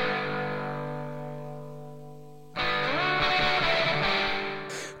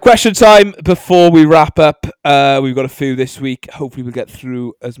 Question time before we wrap up. We've got a few this week. Hopefully we'll get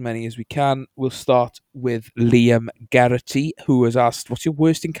through as many as we can. We'll start with Liam Garrity, who has asked, what's your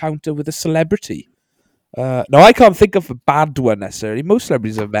worst encounter with a celebrity? Now, I can't think of a bad one necessarily. Most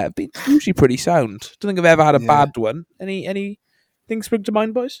celebrities I've met have been usually pretty sound. Don't think I've ever had a bad one. Any things spring to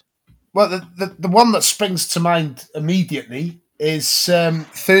mind, boys? Well, the one that springs to mind immediately is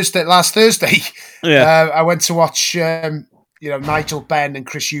last Thursday. Yeah. I went to watch... Nigel Benn and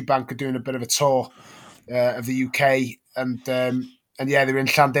Chris Eubank are doing a bit of a tour of the UK, and they were in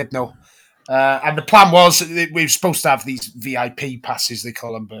Llandudno. And the plan was we were supposed to have these VIP passes, they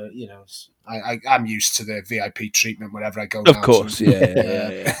call them, but I'm used to the VIP treatment wherever I go. Of course,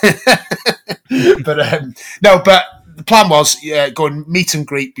 yeah. But but the plan was go and meet and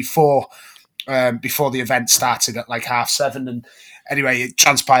greet before the event started at like 7:30, and anyway, it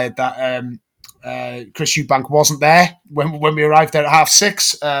transpired that. Chris Eubank wasn't there when we arrived there at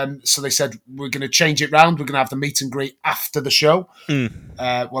 6:30, so they said we're going to change it round. We're going to have the meet and greet after the show.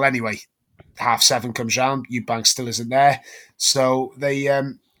 Well, anyway, 7:30 comes round. Eubank still isn't there, so they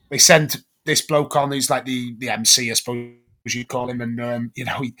send this bloke on who's like the MC, I suppose you'd call him, and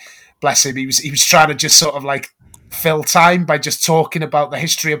bless him, he was trying to just sort of like fill time by just talking about the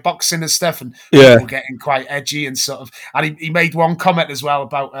history of boxing and stuff, and people getting quite edgy and sort of. And he made one comment as well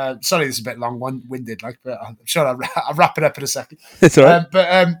about. Sorry, this is a bit long-winded, but I'm sure I'll wrap it up in a second. It's all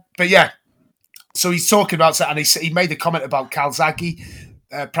right. But yeah, so he's talking about that, and he made a comment about Calzaghe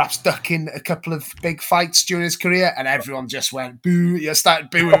perhaps ducking a couple of big fights during his career, and everyone just went boo. You started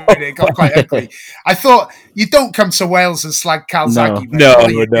booing, and it got quite ugly. I thought you don't come to Wales and slag Calzaghe.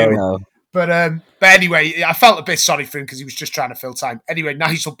 No. But anyway, I felt a bit sorry for him because he was just trying to fill time. Anyway,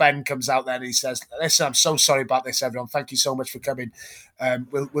 Nigel Benn comes out there and he says, "Listen, I'm so sorry about this, everyone. Thank you so much for coming.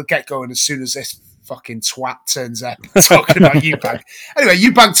 We'll get going as soon as this fucking twat turns up." Talking about Eubank. Anyway,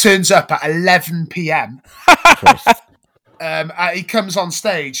 Eubank turns up at 11 p.m. He comes on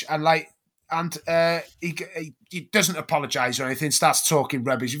stage and he doesn't apologise or anything. Starts talking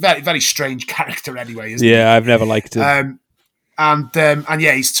rubbish. Very, very strange character anyway, isn't he? Yeah, I've never liked him. And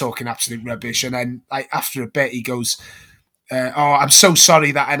yeah, he's talking absolute rubbish. And then after a bit, he goes, I'm so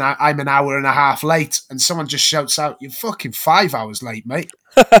sorry that I'm an hour and a half late. And someone just shouts out, "You're fucking 5 hours late, mate."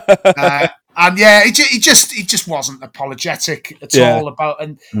 And yeah, he just wasn't apologetic at all about.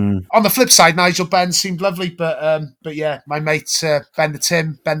 And on the flip side, Nigel Benn seemed lovely, but yeah, my mate Ben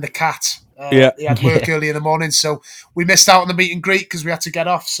the cat. He had work early in the morning, so we missed out on the meet and greet because we had to get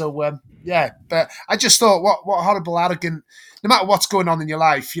off. So yeah, but I just thought, what horrible, arrogant. No matter what's going on in your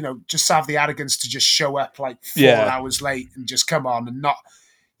life, just have the arrogance to just show up like 4 hours late and just come on and not,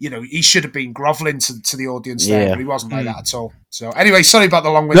 he should have been grovelling to the audience there, but he wasn't like that at all. So anyway, sorry about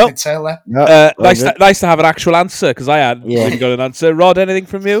the long-winded tale there. Nice to have an actual answer because I had really got an answer. Rod, anything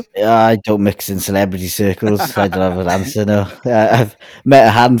from you? I don't mix in celebrity circles. I don't have an answer, no. I've met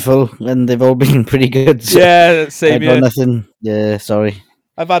a handful and they've all been pretty good. So yeah, same here. Nothing. Yeah, sorry.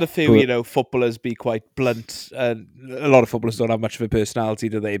 I've had a few, footballers be quite blunt. And a lot of footballers don't have much of a personality,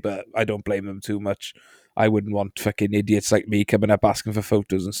 do they? But I don't blame them too much. I wouldn't want fucking idiots like me coming up asking for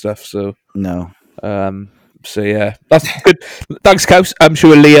photos and stuff. So no. So yeah, that's good. Thanks, Kaus. I'm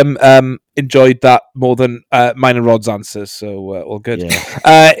sure Liam enjoyed that more than mine and Rod's answers. So all good.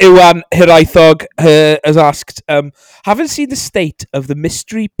 Yeah. Iwan Hiraithog has asked, haven't seen the state of the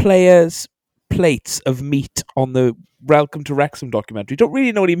mystery players' plates of meat on the Welcome to Wrexham documentary. Don't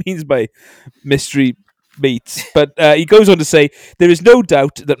really know what he means by mystery meats, but he goes on to say, there is no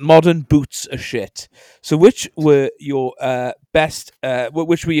doubt that modern boots are shit. So which were your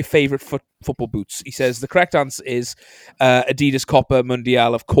which were your favourite football boots? He says the correct answer is Adidas Copa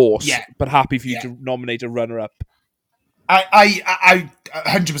Mundial, of course, but happy for you to nominate a runner-up. I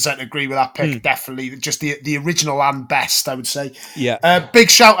 100% agree with that pick. Definitely, just the original and best, I would say. Yeah.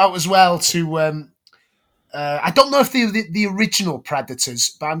 Big shout out as well to I don't know if the original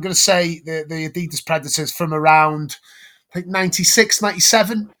Predators, but I'm going to say the Adidas Predators from around I think 96,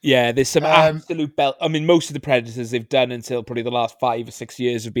 97. Yeah, there's some absolute belt. I mean, most of the Predators they've done until probably the last 5 or 6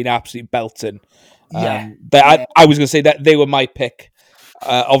 years have been absolute belting. But I was going to say that they were my pick.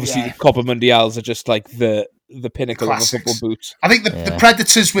 Obviously, the Copa Mundials are just like the pinnacle of a football boot. I think the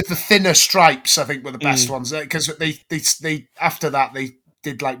Predators with the thinner stripes, I think, were the best ones, because they after that they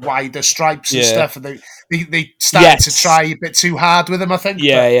did like wider stripes and stuff, and they started to try a bit too hard with them, I think.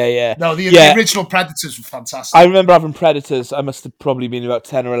 No, the original Predators were fantastic. I remember having Predators. I must have probably been about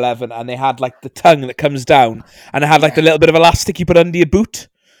 10 or 11, and they had like the tongue that comes down, and it had like the little bit of elastic you put under your boot.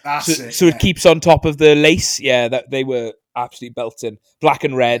 So it keeps on top of the lace. Yeah, that they were absolutely belting. Black,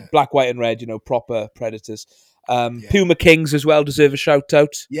 white, and red. Proper Predators. Puma Kings as well deserve a shout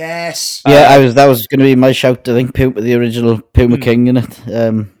out. Yes. That was going to be my shout. I think the original Puma King in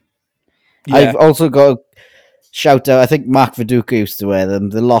it. I've also got a shout out. I think Mark Viduka used to wear them.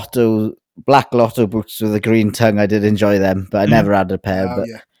 The black Lotto boots with a green tongue. I did enjoy them, but I never had a pair.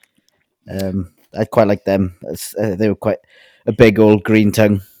 I quite like them. They were quite a big old green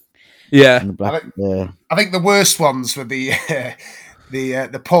tongue. Yeah. I think the worst ones were the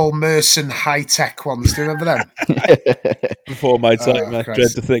Paul Merson high-tech ones. Do you remember them? Before my time, I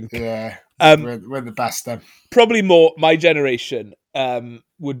dread to think. Yeah, we're the best then. Probably more my generation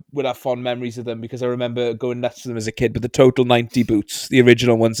would have fond memories of them, because I remember going nuts for them as a kid. But the Total 90 boots, the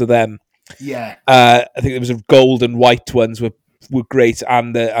original ones of them. Yeah. I think there was a gold and white ones were great,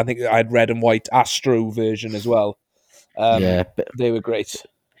 and I think I had red and white Astro version as well. They were great.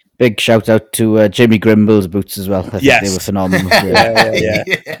 Big shout out to Jimmy Grimble's boots as well. I think they were phenomenal.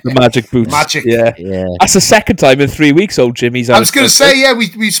 The Magic boots. Yeah. That's the second time in 3 weeks old Jimmy's. I was going to say,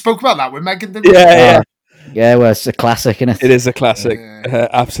 we spoke about that with Megan, didn't we? Yeah, well, it's a classic, isn't it? It is a classic,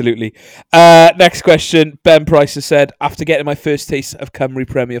 absolutely. Next question. Ben Price has said, after getting my first taste of Cymru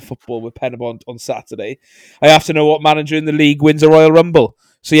Premier football with Penybont on Saturday, I have to know what manager in the league wins a Royal Rumble.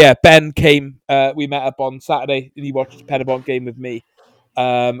 So yeah, Ben came, we met up on Saturday, and he watched the Penybont game with me.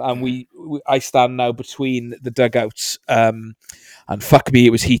 And I stand now between the dugouts, and fuck me,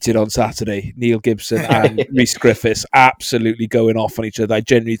 it was heated on Saturday. Neil Gibson and Rhys Griffiths absolutely going off on each other. I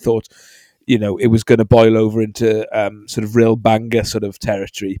genuinely thought, it was going to boil over into sort of real banger sort of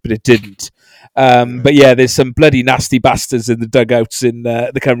territory, but it didn't. But yeah, there's some bloody nasty bastards in the dugouts in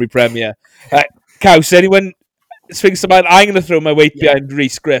the Cymru Premier. Caws, anyone springs to mind? I'm going to throw my weight behind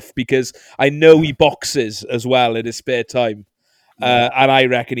Rhys Griff, because I know he boxes as well in his spare time. And I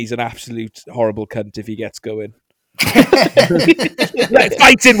reckon he's an absolute horrible cunt if he gets going.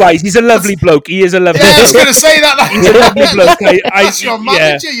 Fighting wise, he's a lovely bloke. He is a lovely bloke. I was going to say that. He's a lovely bloke. That's your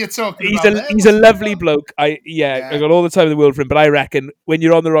manager you're talking about. He's a lovely bloke. I got all the time in the world for him, but I reckon when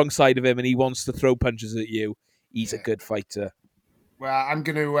you're on the wrong side of him and he wants to throw punches at you, he's a good fighter. Well, I'm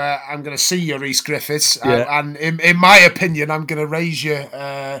gonna see your Rhys Griffiths, and in my opinion, I'm gonna raise your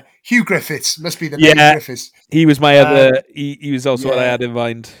Hugh Griffiths. Must be the name Griffiths. He was my other. He was also what I had in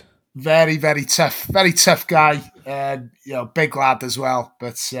mind. Very, very tough guy. Big lad as well.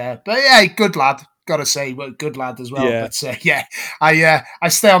 But yeah, good lad. Gotta say, good lad as well. Yeah. But I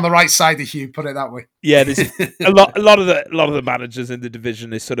stay on the right side of Hugh. Put it that way. Yeah, there's a lot of the managers in the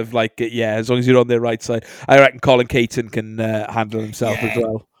division is sort of like as long as you're on their right side. I reckon Colin Caton can handle himself as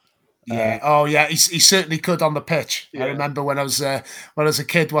well. Yeah. He certainly could on the pitch. I remember when I was a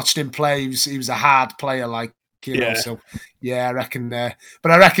kid watching him play. He was a hard player, like. So I reckon.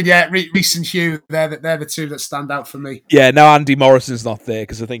 But I reckon, Rhys and Hugh, they're the two that stand out for me. Yeah, now Andy Morrison's not there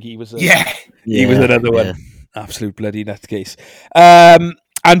because I think he was. He was another one. Absolute bloody nutcase.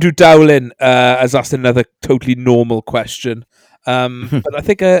 Andrew Dowling has asked another totally normal question, but I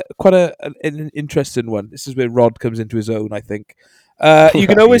think quite an interesting one. This is where Rod comes into his own. I think. You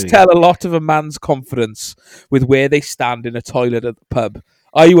can always tell a lot of a man's confidence with where they stand in a toilet at the pub.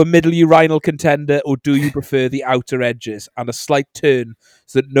 Are you a middle urinal contender, or do you prefer the outer edges and a slight turn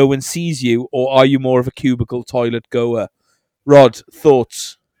so that no one sees you, or are you more of a cubicle toilet goer? Rod,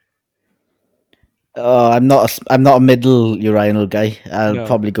 thoughts? I'm not a middle urinal guy. I'll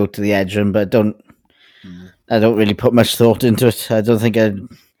probably go to the edge room, but I don't really put much thought into it. I don't think I'd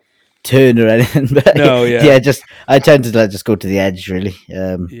turn or anything. But I tend to just go to the edge really.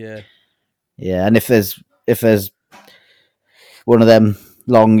 And if there's one of them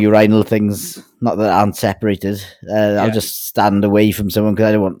long urinal things, not that aren't separated, I'll just stand away from someone because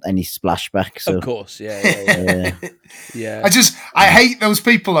I don't want any splashback. So. Of course, yeah. I hate those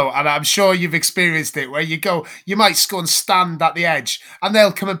people though, and I'm sure you've experienced it, where you might go and stand at the edge, and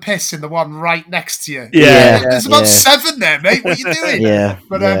they'll come and piss in the one right next to you. Yeah, there's about 7 there, mate. What are you doing?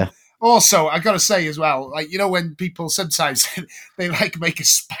 But Also, I got to say as well, like, you know, when people sometimes they like make a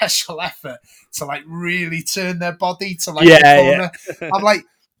special effort to like really turn their body to like the corner. Yeah. I'm like,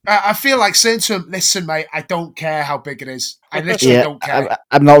 I feel like saying to him, listen, mate, I don't care how big it is. I literally don't care.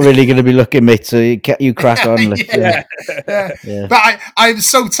 I'm not really going to be looking, mate, so you crack on. Yeah. But I'm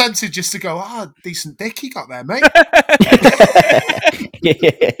so tempted just to go, decent dick you got there, mate.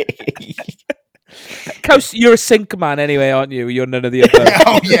 Coast, you're a sink man anyway, aren't you? You're none of the other.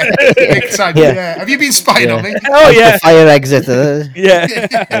 Oh yeah, big time. Yeah. Have you been spying on me? Oh yeah, fire exit.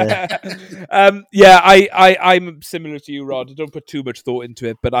 I'm similar to you, Rod. I don't put too much thought into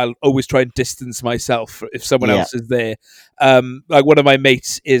it, but I'll always try and distance myself if someone else is there. Like one of my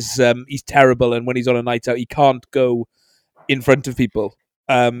mates is, he's terrible, and when he's on a night out, he can't go in front of people.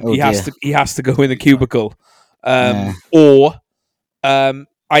 He has to go in the cubicle,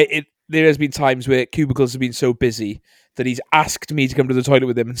 there has been times where cubicles have been so busy that he's asked me to come to the toilet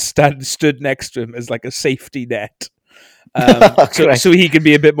with him and stood next to him as like a safety net. So he can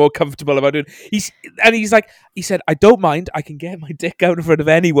be a bit more comfortable about it. He said, I don't mind, I can get my dick out in front of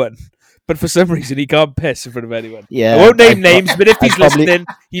anyone. But for some reason, he can't piss in front of anyone. Yeah, I won't name names, but if he's listening,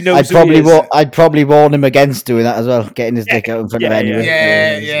 he knows I'd probably warn him against doing that as well, getting his dick out in front of anyone.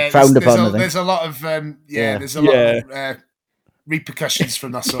 Yeah. Frowned upon, there's a lot of there's a lot of repercussions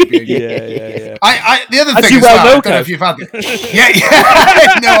from that sort of behavior. Yeah. The other thing as well, I don't know if you've had it.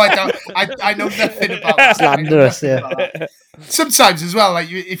 No, I don't. I know nothing about that. Slanderous, Sometimes as well,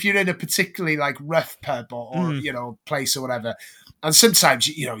 like if you're in a particularly like rough pub or you know, place or whatever, and sometimes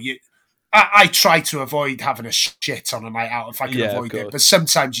I try to avoid having a shit on a night out if I can avoid it, but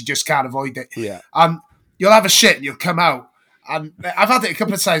sometimes you just can't avoid it. Yeah. You'll have a shit and you'll come out. And I've had it a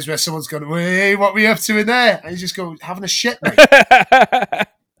couple of times where someone's gone, hey, what were you up to in there? And you just go, having a shit, mate. You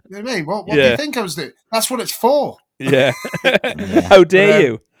know what I mean? What do you think I was doing? That's what it's for. Yeah. How dare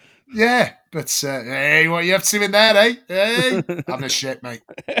you? Yeah. But, hey, what are you up to in there, eh? Hey, having a shit, mate.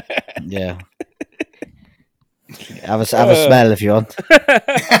 Yeah. Have a smell if you want.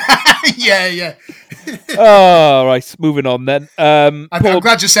 Yeah. Oh, right. Moving on then. I'm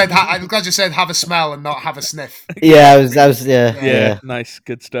glad you said. I'm glad you said have a smell and not have a sniff. Yeah, Yeah. Nice,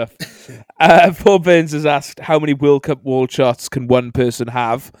 good stuff. Paul Burns has asked, how many World Cup wall charts can one person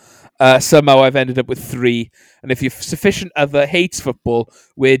have? Somehow I've ended up with 3. And if your sufficient other hates football,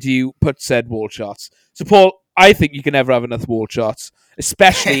 where do you put said wall charts? So, Paul, I think you can never have enough wall charts,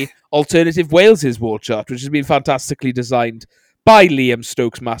 especially Alternative Wales' wall chart, which has been fantastically designed by Liam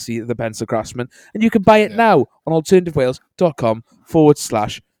Stokes-Massey, the pencil craftsman, and you can buy it now on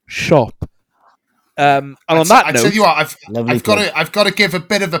alternativewales.com/shop. And on that note, I tell you what, I've got to give a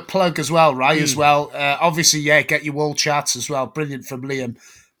bit of a plug as well, right? As well, obviously, get your wall charts as well. Brilliant from Liam.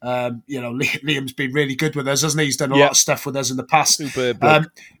 Liam's been really good with us, hasn't he? He's done a lot of stuff with us in the past. Super.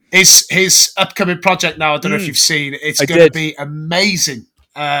 His upcoming project now, I don't know if you've seen. It's going to be amazing.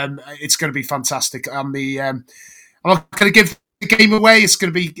 It's going to be fantastic. I'm not going to give the game away. It's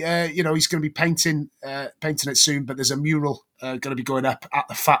going to be, he's going to be painting it soon. But there's a mural going to be going up at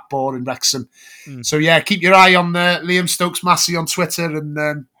the Fat Boar in Wrexham. So keep your eye on Liam Stokes-Massey on Twitter,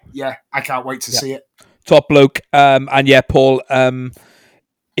 and I can't wait to see it. Top bloke. Paul.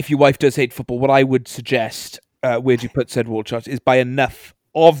 If your wife does hate football, what I would suggest, where do you put said wall chart, is buy enough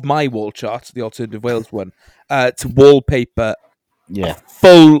of my wall chart, the Alternative Wales one, to wallpaper a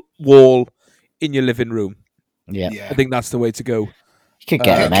full wall in your living room. Yeah. I think that's the way to go. You could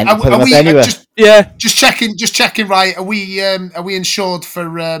get them, Are we, anywhere. Just checking. Right, are we insured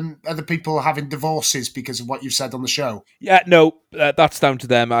for other people having divorces because of what you said on the show? Yeah, no, that's down to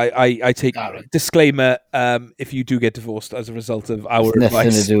them. I take disclaimer. If you do get divorced as a result of our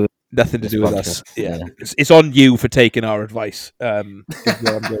advice, nothing to do with us. Yeah. It's on you for taking our advice. Is where I'm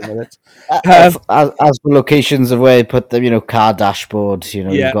going with it. As for locations of where you put them, car dashboards,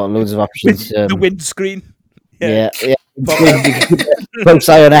 you've got loads of options. The windscreen. Yeah. Close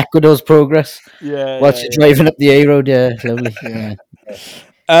eye on Ecuador's progress. Watch you driving up the A road. Yeah, lovely. Yeah.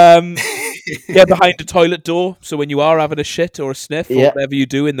 Behind a toilet door, so when you are having a shit or a sniff or whatever you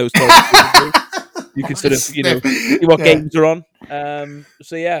do in those toilets, you can sort of see what games are on.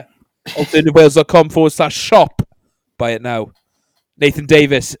 alternativewales.com/shop. Buy it now. Nathan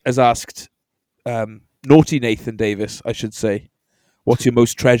Davis has asked, naughty Nathan Davis, I should say, what's your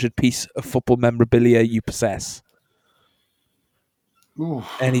most treasured piece of football memorabilia you possess?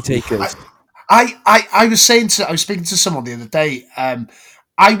 Any takers? I was speaking to someone the other day, and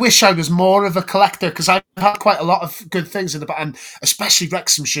I wish I was more of a collector because I've had quite a lot of good things in the back, and especially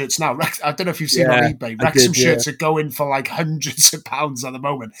Wrexham shirts now. I don't know if you've seen on eBay. Wrexham shirts are going for like hundreds of pounds at the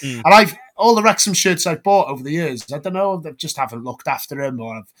moment. And all the Wrexham shirts I've bought over the years, I don't know, I just haven't looked after them,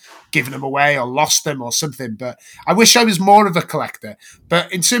 or I've given them away or lost them or something. But I wish I was more of a collector.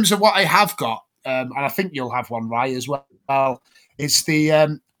 But in terms of what I have got, and I think you'll have one, Rye, as well, is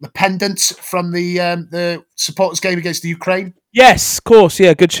the pendant from the supporters game against the Ukraine. Yes, of course.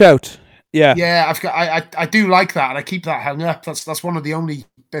 Yeah, good shout. Yeah, I do like that, and I keep that hung up. That's one of the only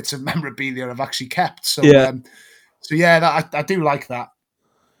bits of memorabilia I've actually kept. So I do like that.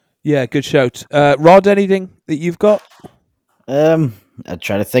 Yeah, good shout. Rod, anything that you've got? I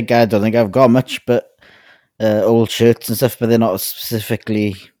try to think. I don't think I've got much, but old shirts and stuff, but they're not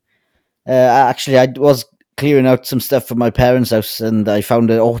specifically. Actually, I was clearing out some stuff from my parents' house, and I found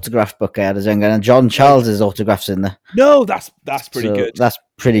an autograph book I had as a young, and John Charles's autographs in there. No, that's pretty good. That's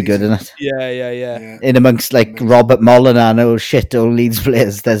pretty good, isn't it? Yeah. In amongst like Robert Molyneux and old Leeds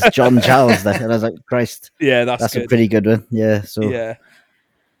players, there's John Charles there, and I was like, Christ, yeah, that's a pretty good one. Yeah, so yeah.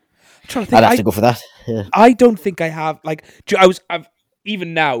 I'm trying to think. I'd have to go for that. Yeah. I don't think I have I've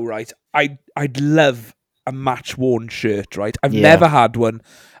even now, right? I'd love a match worn shirt, right? I've never had one.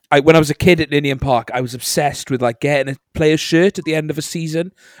 When I was a kid at Ninian Park, I was obsessed with like getting a player's shirt at the end of a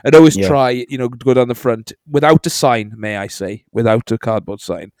season. I'd always try, go down the front without a sign, may I say, without a cardboard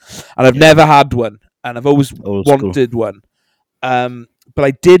sign. And I've never had one, and I've always wanted one. But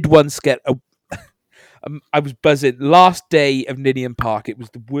I did once get a. I was buzzing. Last day of Ninian Park, it was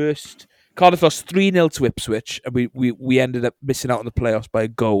the worst. Cardiff lost 3-0 to Ipswich, and we ended up missing out on the playoffs by a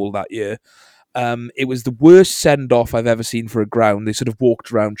goal that year. It was the worst send-off I've ever seen for a ground. They sort of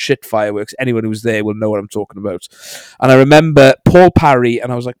walked around, shit fireworks. Anyone who was there will know what I'm talking about. And I remember Paul Parry,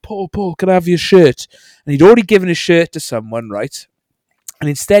 and I was like, Paul, can I have your shirt? And he'd already given his shirt to someone, right? And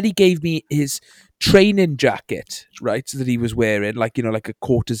instead he gave me his training jacket, right, that he was wearing, like a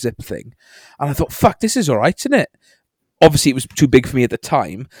quarter zip thing. And I thought, fuck, this is all right, isn't it? Obviously, it was too big for me at the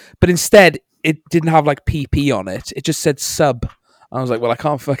time, but instead it didn't have like PP on it. It just said sub. I was like, well, I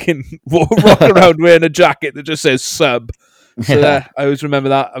can't fucking rock around wearing a jacket that just says sub. So I always remember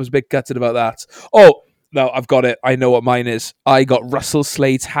that. I was a bit gutted about that. Oh, no, I've got it. I know what mine is. I got Russell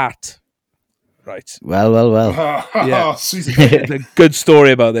Slade's hat. Right. Well. Yeah. A good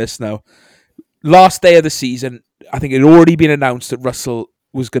story about this now. Last day of the season, I think it had already been announced that Russell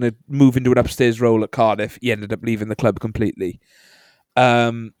was going to move into an upstairs role at Cardiff. He ended up leaving the club completely.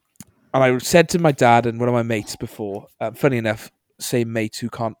 And I said to my dad and one of my mates before, funny enough, same mate who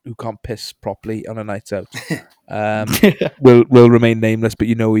can't piss properly on a night out, will remain nameless, but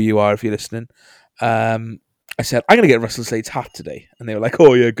you know who you are if you're listening. I said, I'm going to get Russell Slade's hat today. And they were like,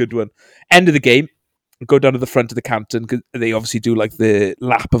 oh yeah, good one. End of the game, go down to the front of the Campton, because they obviously do like the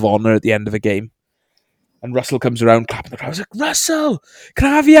lap of honour at the end of a game. And Russell comes around clapping the crowd. I was like, Russell, can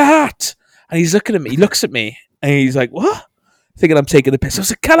I have your hat? And he's looking at me. He looks at me and he's like, what? Thinking I'm taking the piss. I was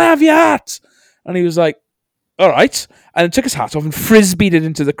like, can I have your hat? And he was like, all right. And then took his hat off and frisbeed it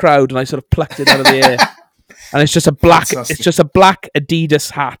into the crowd, and I sort of plucked it out of the air. And it's just a black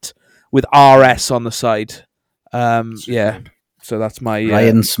Adidas hat with RS on the side. Yeah. So that's my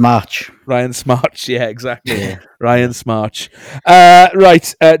Ryan Smarch. Ryan Smarch, yeah, exactly. Yeah. Ryan Smarch.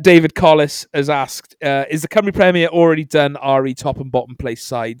 Right, David Collis has asked, is the Cymru Premier already done RE top and bottom place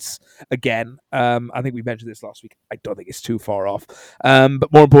sides again? I think we mentioned this last week. I don't think it's too far off.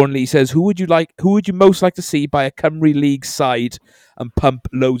 But more importantly, he says, who would you most like to see buy a Cymru League side and pump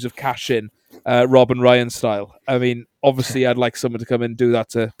loads of cash in, Rob and Ryan style? I mean, obviously, I'd like someone to come in and do that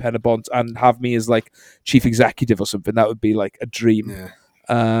to Penabont and have me as like chief executive or something. That would be like a dream. Yeah.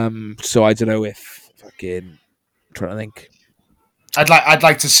 So I don't know if I'm trying to think. I'd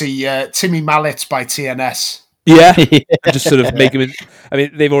like to see Timmy Mallet by TNS. Yeah, just sort of make him. I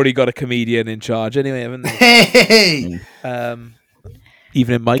mean, they've already got a comedian in charge anyway, haven't they? Hey.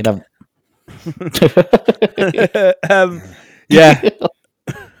 Evening, Mike. Yeah.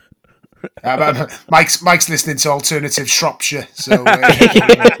 Mike's listening to Alternative Shropshire, so trying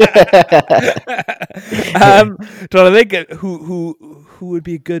to think who would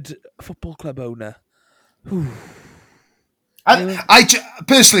be a good football club owner. I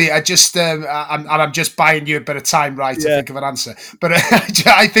personally, I'm just buying you a bit of time, right, to think of an answer. But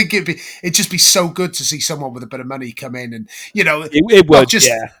I think it'd just be so good to see someone with a bit of money come in, and it would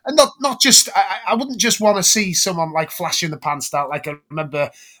and not just. I wouldn't just want to see someone like flashing the pants out. Like I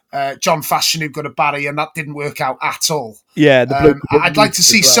remember. John Fashion who got a Barry, and that didn't work out at all. Yeah, I'd like to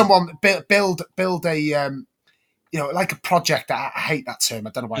see someone build a like a project. I hate that term. I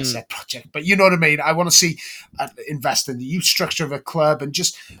don't know why I said project, but you know what I mean. I want to see invest in the youth structure of a club, and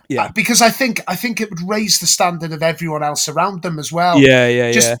just because I think it would raise the standard of everyone else around them as well.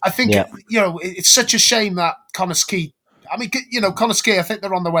 I think it's such a shame that Connah's Quay. I mean, Connah's Quay, I think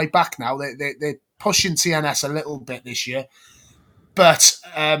they're on the way back now. They're pushing TNS a little bit this year, but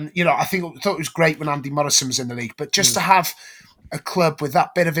I thought it was great when Andy Morrison was in the league. But just to have a club with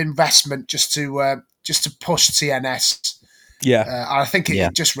that bit of investment, just to push TNS. I think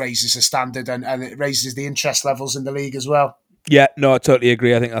it just raises the standard and it raises the interest levels in the league as well. Yeah, no, I totally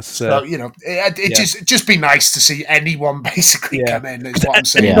agree. I think that's just be nice to see anyone basically come in. Is what I'm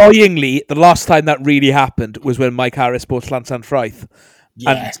saying. Annoyingly, the last time that really happened was when Mike Harris bought Llansanfraith. He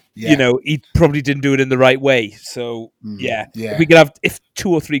probably didn't do it in the right way. So if we could if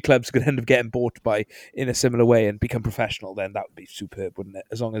 2 or 3 clubs could end up getting bought by in a similar way and become professional, then that would be superb, wouldn't it?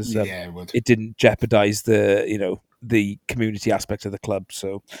 As long as it didn't jeopardize the community aspect of the club.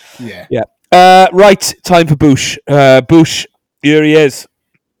 So right, time for Boosh. Boosh, here he is.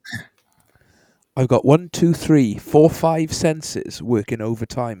 I've got 1, 2, 3, 4, 5 senses working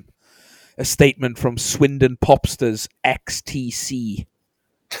overtime. A statement from Swindon Popsters XTC.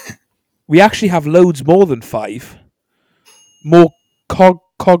 We actually have loads more than 5. More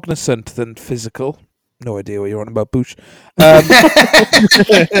cognizant than physical. No idea what you're on about, Boosh.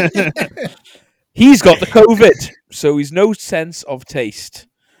 He's got the COVID, so he's no sense of taste.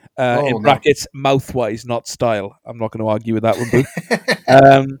 In brackets, mouth-wise, not style. I'm not going to argue with that one, Boosh.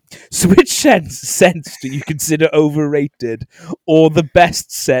 So which sense do you consider overrated or the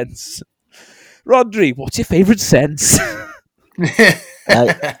best sense? Rodri, what's your favourite sense?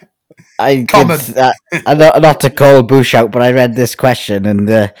 Not to call Bush out, but I read this question,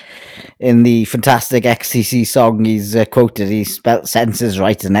 and in the fantastic XTC song he's quoted, he spelt senses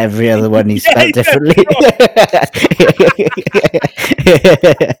right, and every other one he spelt differently.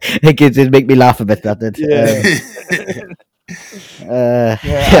 It did make me laugh a bit, that did.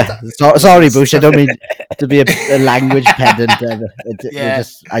 Sorry, Bush. I don't mean to be a language pedant.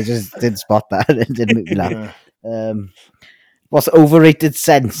 I just did spot that. It did make me laugh. What's overrated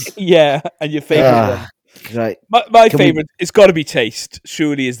sense? Yeah, and your favourite one. Right. My favourite, it's got to be taste.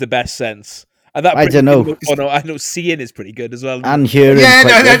 Surely is the best sense. And that I don't know. I know seeing is pretty good as well. And hearing.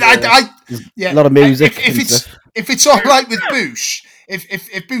 A lot of music. If it's all right with Boosh.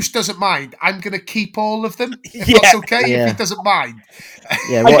 If Boosh doesn't mind, I'm going to keep all of them. If that's okay, if he doesn't mind.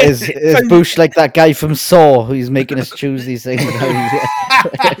 Yeah, what is Boosh like that guy from Saw who's making us choose these things?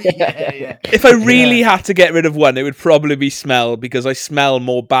 If I really had to get rid of one, it would probably be smell, because I smell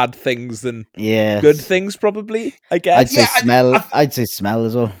more bad things than good things, probably, I guess. I'd say smell. I'd say smell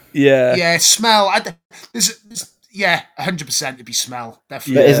as well. Yeah, smell. 100% it'd be smell,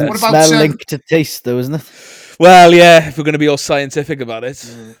 definitely. But isn't smell linked to taste, though, isn't it? Well, yeah, if we're going to be all scientific about it.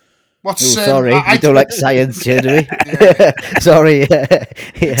 Sorry, we don't like science here, do we? Sorry.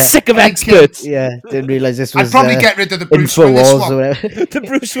 Sick of experts. Didn't realise this was. I'd probably get rid of the Bruce Willis one. The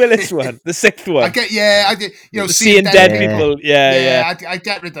Bruce Willis one, the 6th one. I get. Seeing dead people. I'd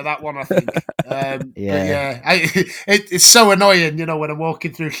get rid of that one, I think. It's so annoying, when I'm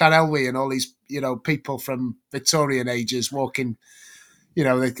walking through Llanelwy and all these, people from Victorian ages walking.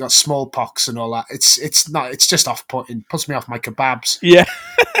 They've got smallpox and all that. It's just off-putting. Puts me off my kebabs. Yeah.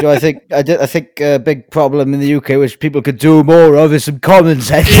 I think a big problem in the UK, which people could do more of, is some common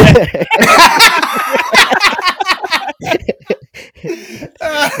sense.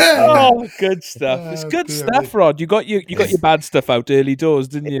 Oh, good stuff. It's good stuff, Rod. You got your bad stuff out early doors,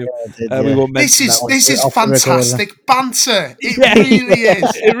 didn't you? We won't mention this is fantastic banter. It really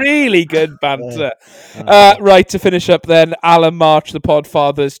is. Really good banter. Right, to finish up then, Alan March, the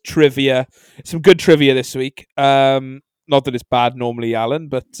Podfathers trivia. Some good trivia this week. Not that it's bad normally, Alan,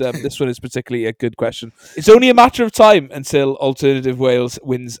 but this one is particularly a good question. It's only a matter of time until Alternative Wales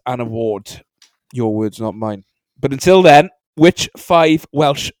wins an award. Your words, not mine. But until then, which 5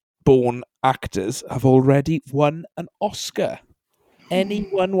 Welsh-born actors have already won an Oscar?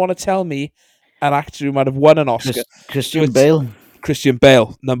 Anyone want to tell me an actor who might have won an Oscar? Christian Bale. Christian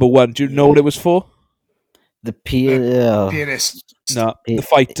Bale, number 1. Do you know what it was for? The pianist. No, The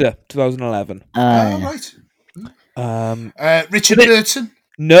Fighter, 2011. Right. Richard Burton.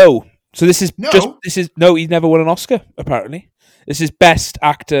 No. So this is he's never won an Oscar, apparently. This is best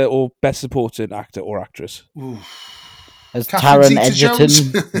actor or best supporting actor or actress. As Taron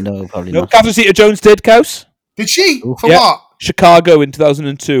Egerton? No, probably not. Catherine Zeta-Jones did, Couse. Did she? For what? Chicago in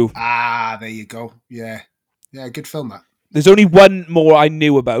 2002. Ah, there you go. Yeah, good film, that. There's only one more I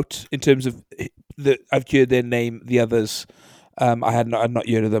knew about in terms of I've heard their name. The others, I had not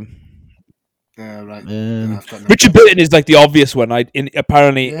heard of them. Right. Richard Burton is like the obvious one.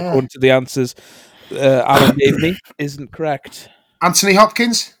 Apparently, according to the answers Alan gave me, isn't correct. Anthony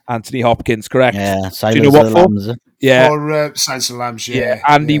Hopkins, correct. Yeah, do you know what for? Yeah, for Silence of the Lambs.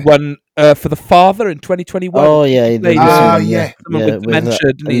 and he won for The Father in 2021. Oh yeah, someone with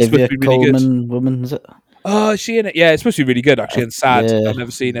dementia. Olivia Colman woman, is it? Oh, is she in it? Yeah, it's supposed to be really good actually, and sad. I've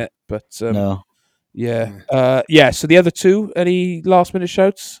never seen it, but no. Yeah. So the other two, any last minute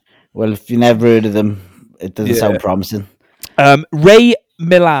shouts? Well, if you never heard of them, it doesn't sound promising. Ray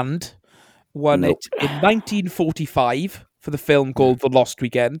Milland won it in 1945 for the film called The Lost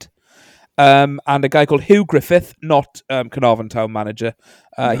Weekend. And a guy called Hugh Griffith, not Carnarvon Town Manager,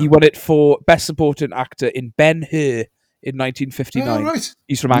 he won it for Best Supporting Actor in Ben-Hur in 1959. Oh, right.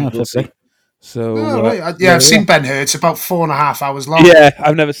 He's from Anglesey. So I've seen Ben-Hur. It's about 4.5 hours long. Yeah,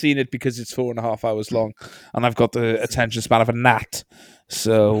 I've never seen it because it's 4.5 hours long, and I've got the attention span of a gnat.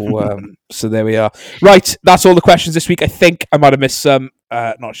 So, so there we are. Right, that's all the questions this week. I think I might have missed some.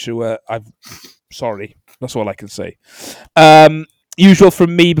 Not sure. Sorry. That's all I can say. Usual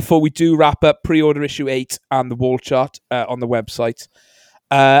from me before we do wrap up: pre-order issue 8 and the wall chart on the website.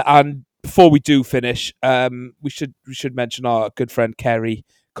 And before we do finish, we should mention our good friend Kerry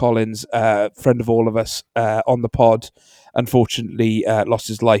Collins, friend of all of us on the pod, unfortunately lost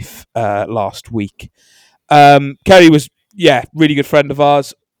his life last week. Kerry was, really good friend of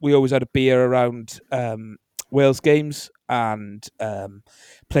ours. We always had a beer around Wales games and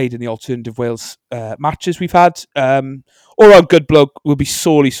played in the Alternative Wales matches we've had. All around good bloke, will be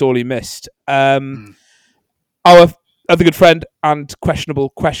sorely missed. Our other good friend and questionable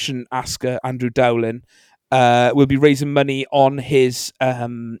question asker, Andrew Dowling, will be raising money on his...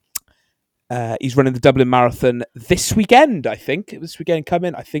 he's running the Dublin Marathon this weekend, I think. This weekend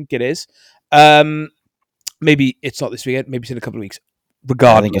coming, I think it is. Maybe it's not this weekend. Maybe it's in a couple of weeks.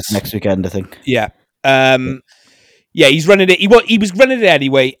 Regardless. I think it's next weekend, I think. Yeah. He's running it. He was running it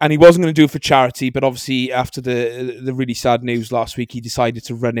anyway, and he wasn't going to do it for charity. But obviously, after the really sad news last week, he decided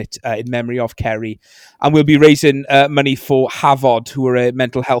to run it in memory of Kerry. And we'll be raising money for Havod, who are a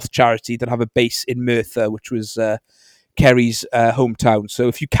mental health charity that have a base in Merthyr, which was Kerry's hometown. So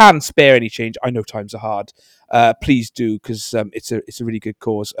if you can spare any change, I know times are hard. Please do, because it's a really good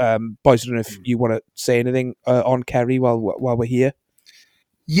cause. Boys, I don't know if you want to say anything on Kerry while we're here.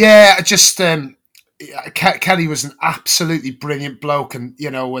 Yeah, just Kelly was an absolutely brilliant bloke, and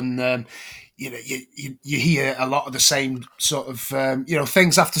when you hear a lot of the same sort of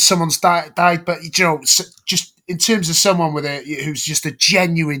things after someone's died, but just in terms of someone who's just a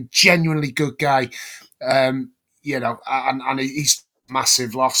genuinely good guy, and he's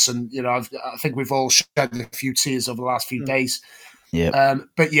massive loss, and I think we've all shed a few tears over the last few days. Yeah,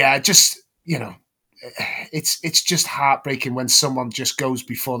 but just it's just heartbreaking when someone just goes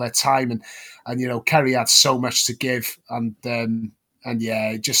before their time, and Kerry had so much to give, and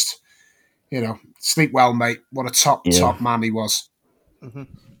just sleep well, mate. What a top man he was. Mm-hmm.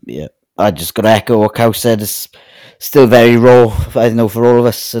 Yeah, I just got to echo what Cow said. It's still very raw, I know, for all of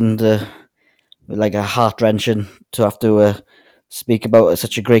us, and like a heart wrenching to have to speak about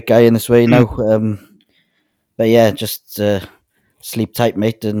such a great guy in this way now. But yeah, just sleep tight,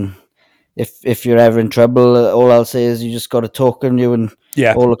 mate, and if you're ever in trouble, all I'll say is you just got to talk on you and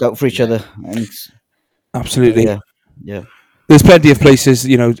all look out for each other. And, absolutely. Yeah. There's plenty of places,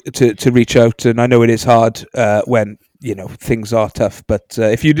 to reach out, and I know it is hard when things are tough. But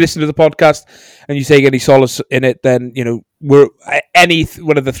if you listen to the podcast and you take any solace in it, then we're any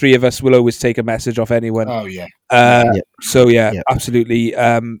one of the three of us will always take a message off anyone. Oh yeah. So absolutely.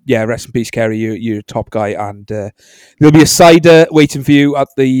 Rest in peace, Kerry. You're a top guy, and there'll be a cider waiting for you at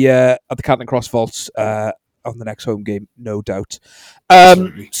the Canton Cross Vaults on the next home game, no doubt.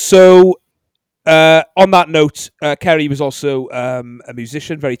 So. On that note, Kerry was also a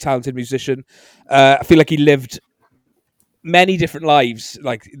musician, very talented musician. I feel like he lived many different lives,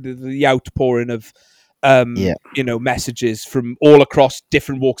 like the outpouring of messages from all across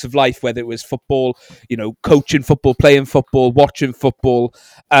different walks of life, whether it was football, coaching football, playing football, watching football,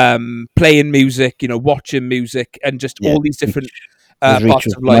 playing music, watching music, and just all these different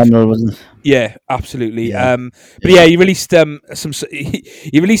parts of life. Yeah, absolutely. Yeah. But he released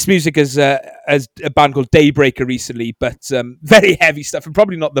he released music as a band called Daybreaker recently, but very heavy stuff, and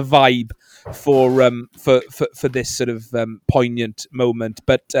probably not the vibe for this sort of poignant moment.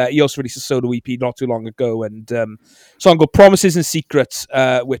 But he also released a solo EP not too long ago, and a song called Promises and Secrets,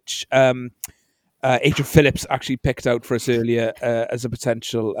 which Adrian Phillips actually picked out for us earlier as a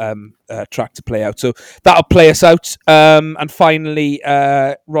potential track to play out. So that'll play us out. And finally,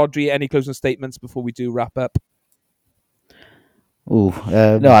 Rodri, any closing statements before we do wrap up?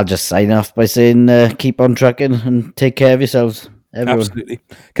 No, I'll just sign off by saying keep on trucking and take care of yourselves, everyone. Absolutely.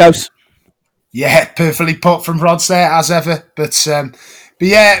 Cows. Yeah, perfectly put from Rods there, as ever. But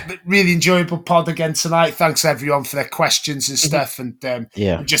yeah, really enjoyable pod again tonight. Thanks everyone for their questions and stuff. And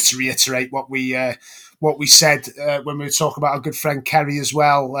just to reiterate what we said when we were talking about our good friend Kerry as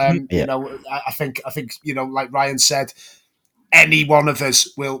well. You know, I think you know, like Ryan said, any one of us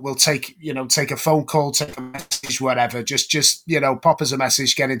will take a phone call, take a message, whatever. Just you know, pop us a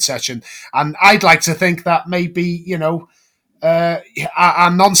message, get in touch, and I'd like to think that maybe, you know,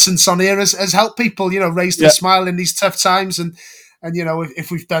 our nonsense on here has helped people, you know, raise their smile in these tough times, and you know,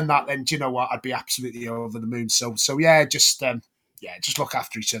 if we've done that, then do you know what, I'd be absolutely over the moon. So yeah, just look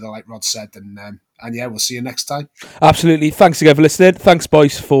after each other, like Rod said, and yeah, we'll see you next time. Absolutely. Thanks again for listening. Thanks,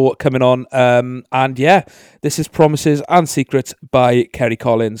 boys, for coming on. And yeah, this is Promises and Secrets by Kerry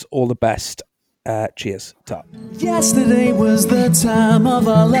Collins. All the best. Cheers. Ta. Yesterday was the time of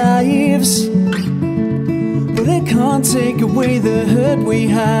our lives, but it can't take away the hurt we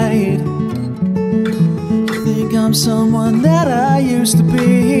hide. I think I'm someone that I used to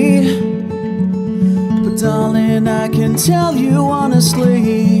be, but darling, I can tell you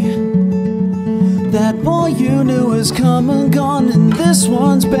honestly, that boy you knew has come and gone, and this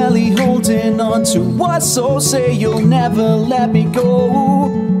one's barely holding on to what. So say you'll never let me go.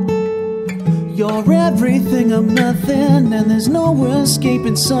 You're everything, I'm nothing, and there's no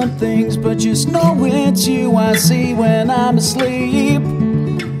escaping some things, but just know it's you I see when I'm asleep.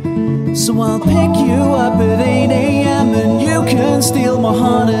 So I'll pick you up at 8 a.m. and you can steal my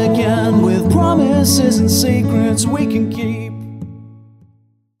heart again, with promises and secrets we can keep.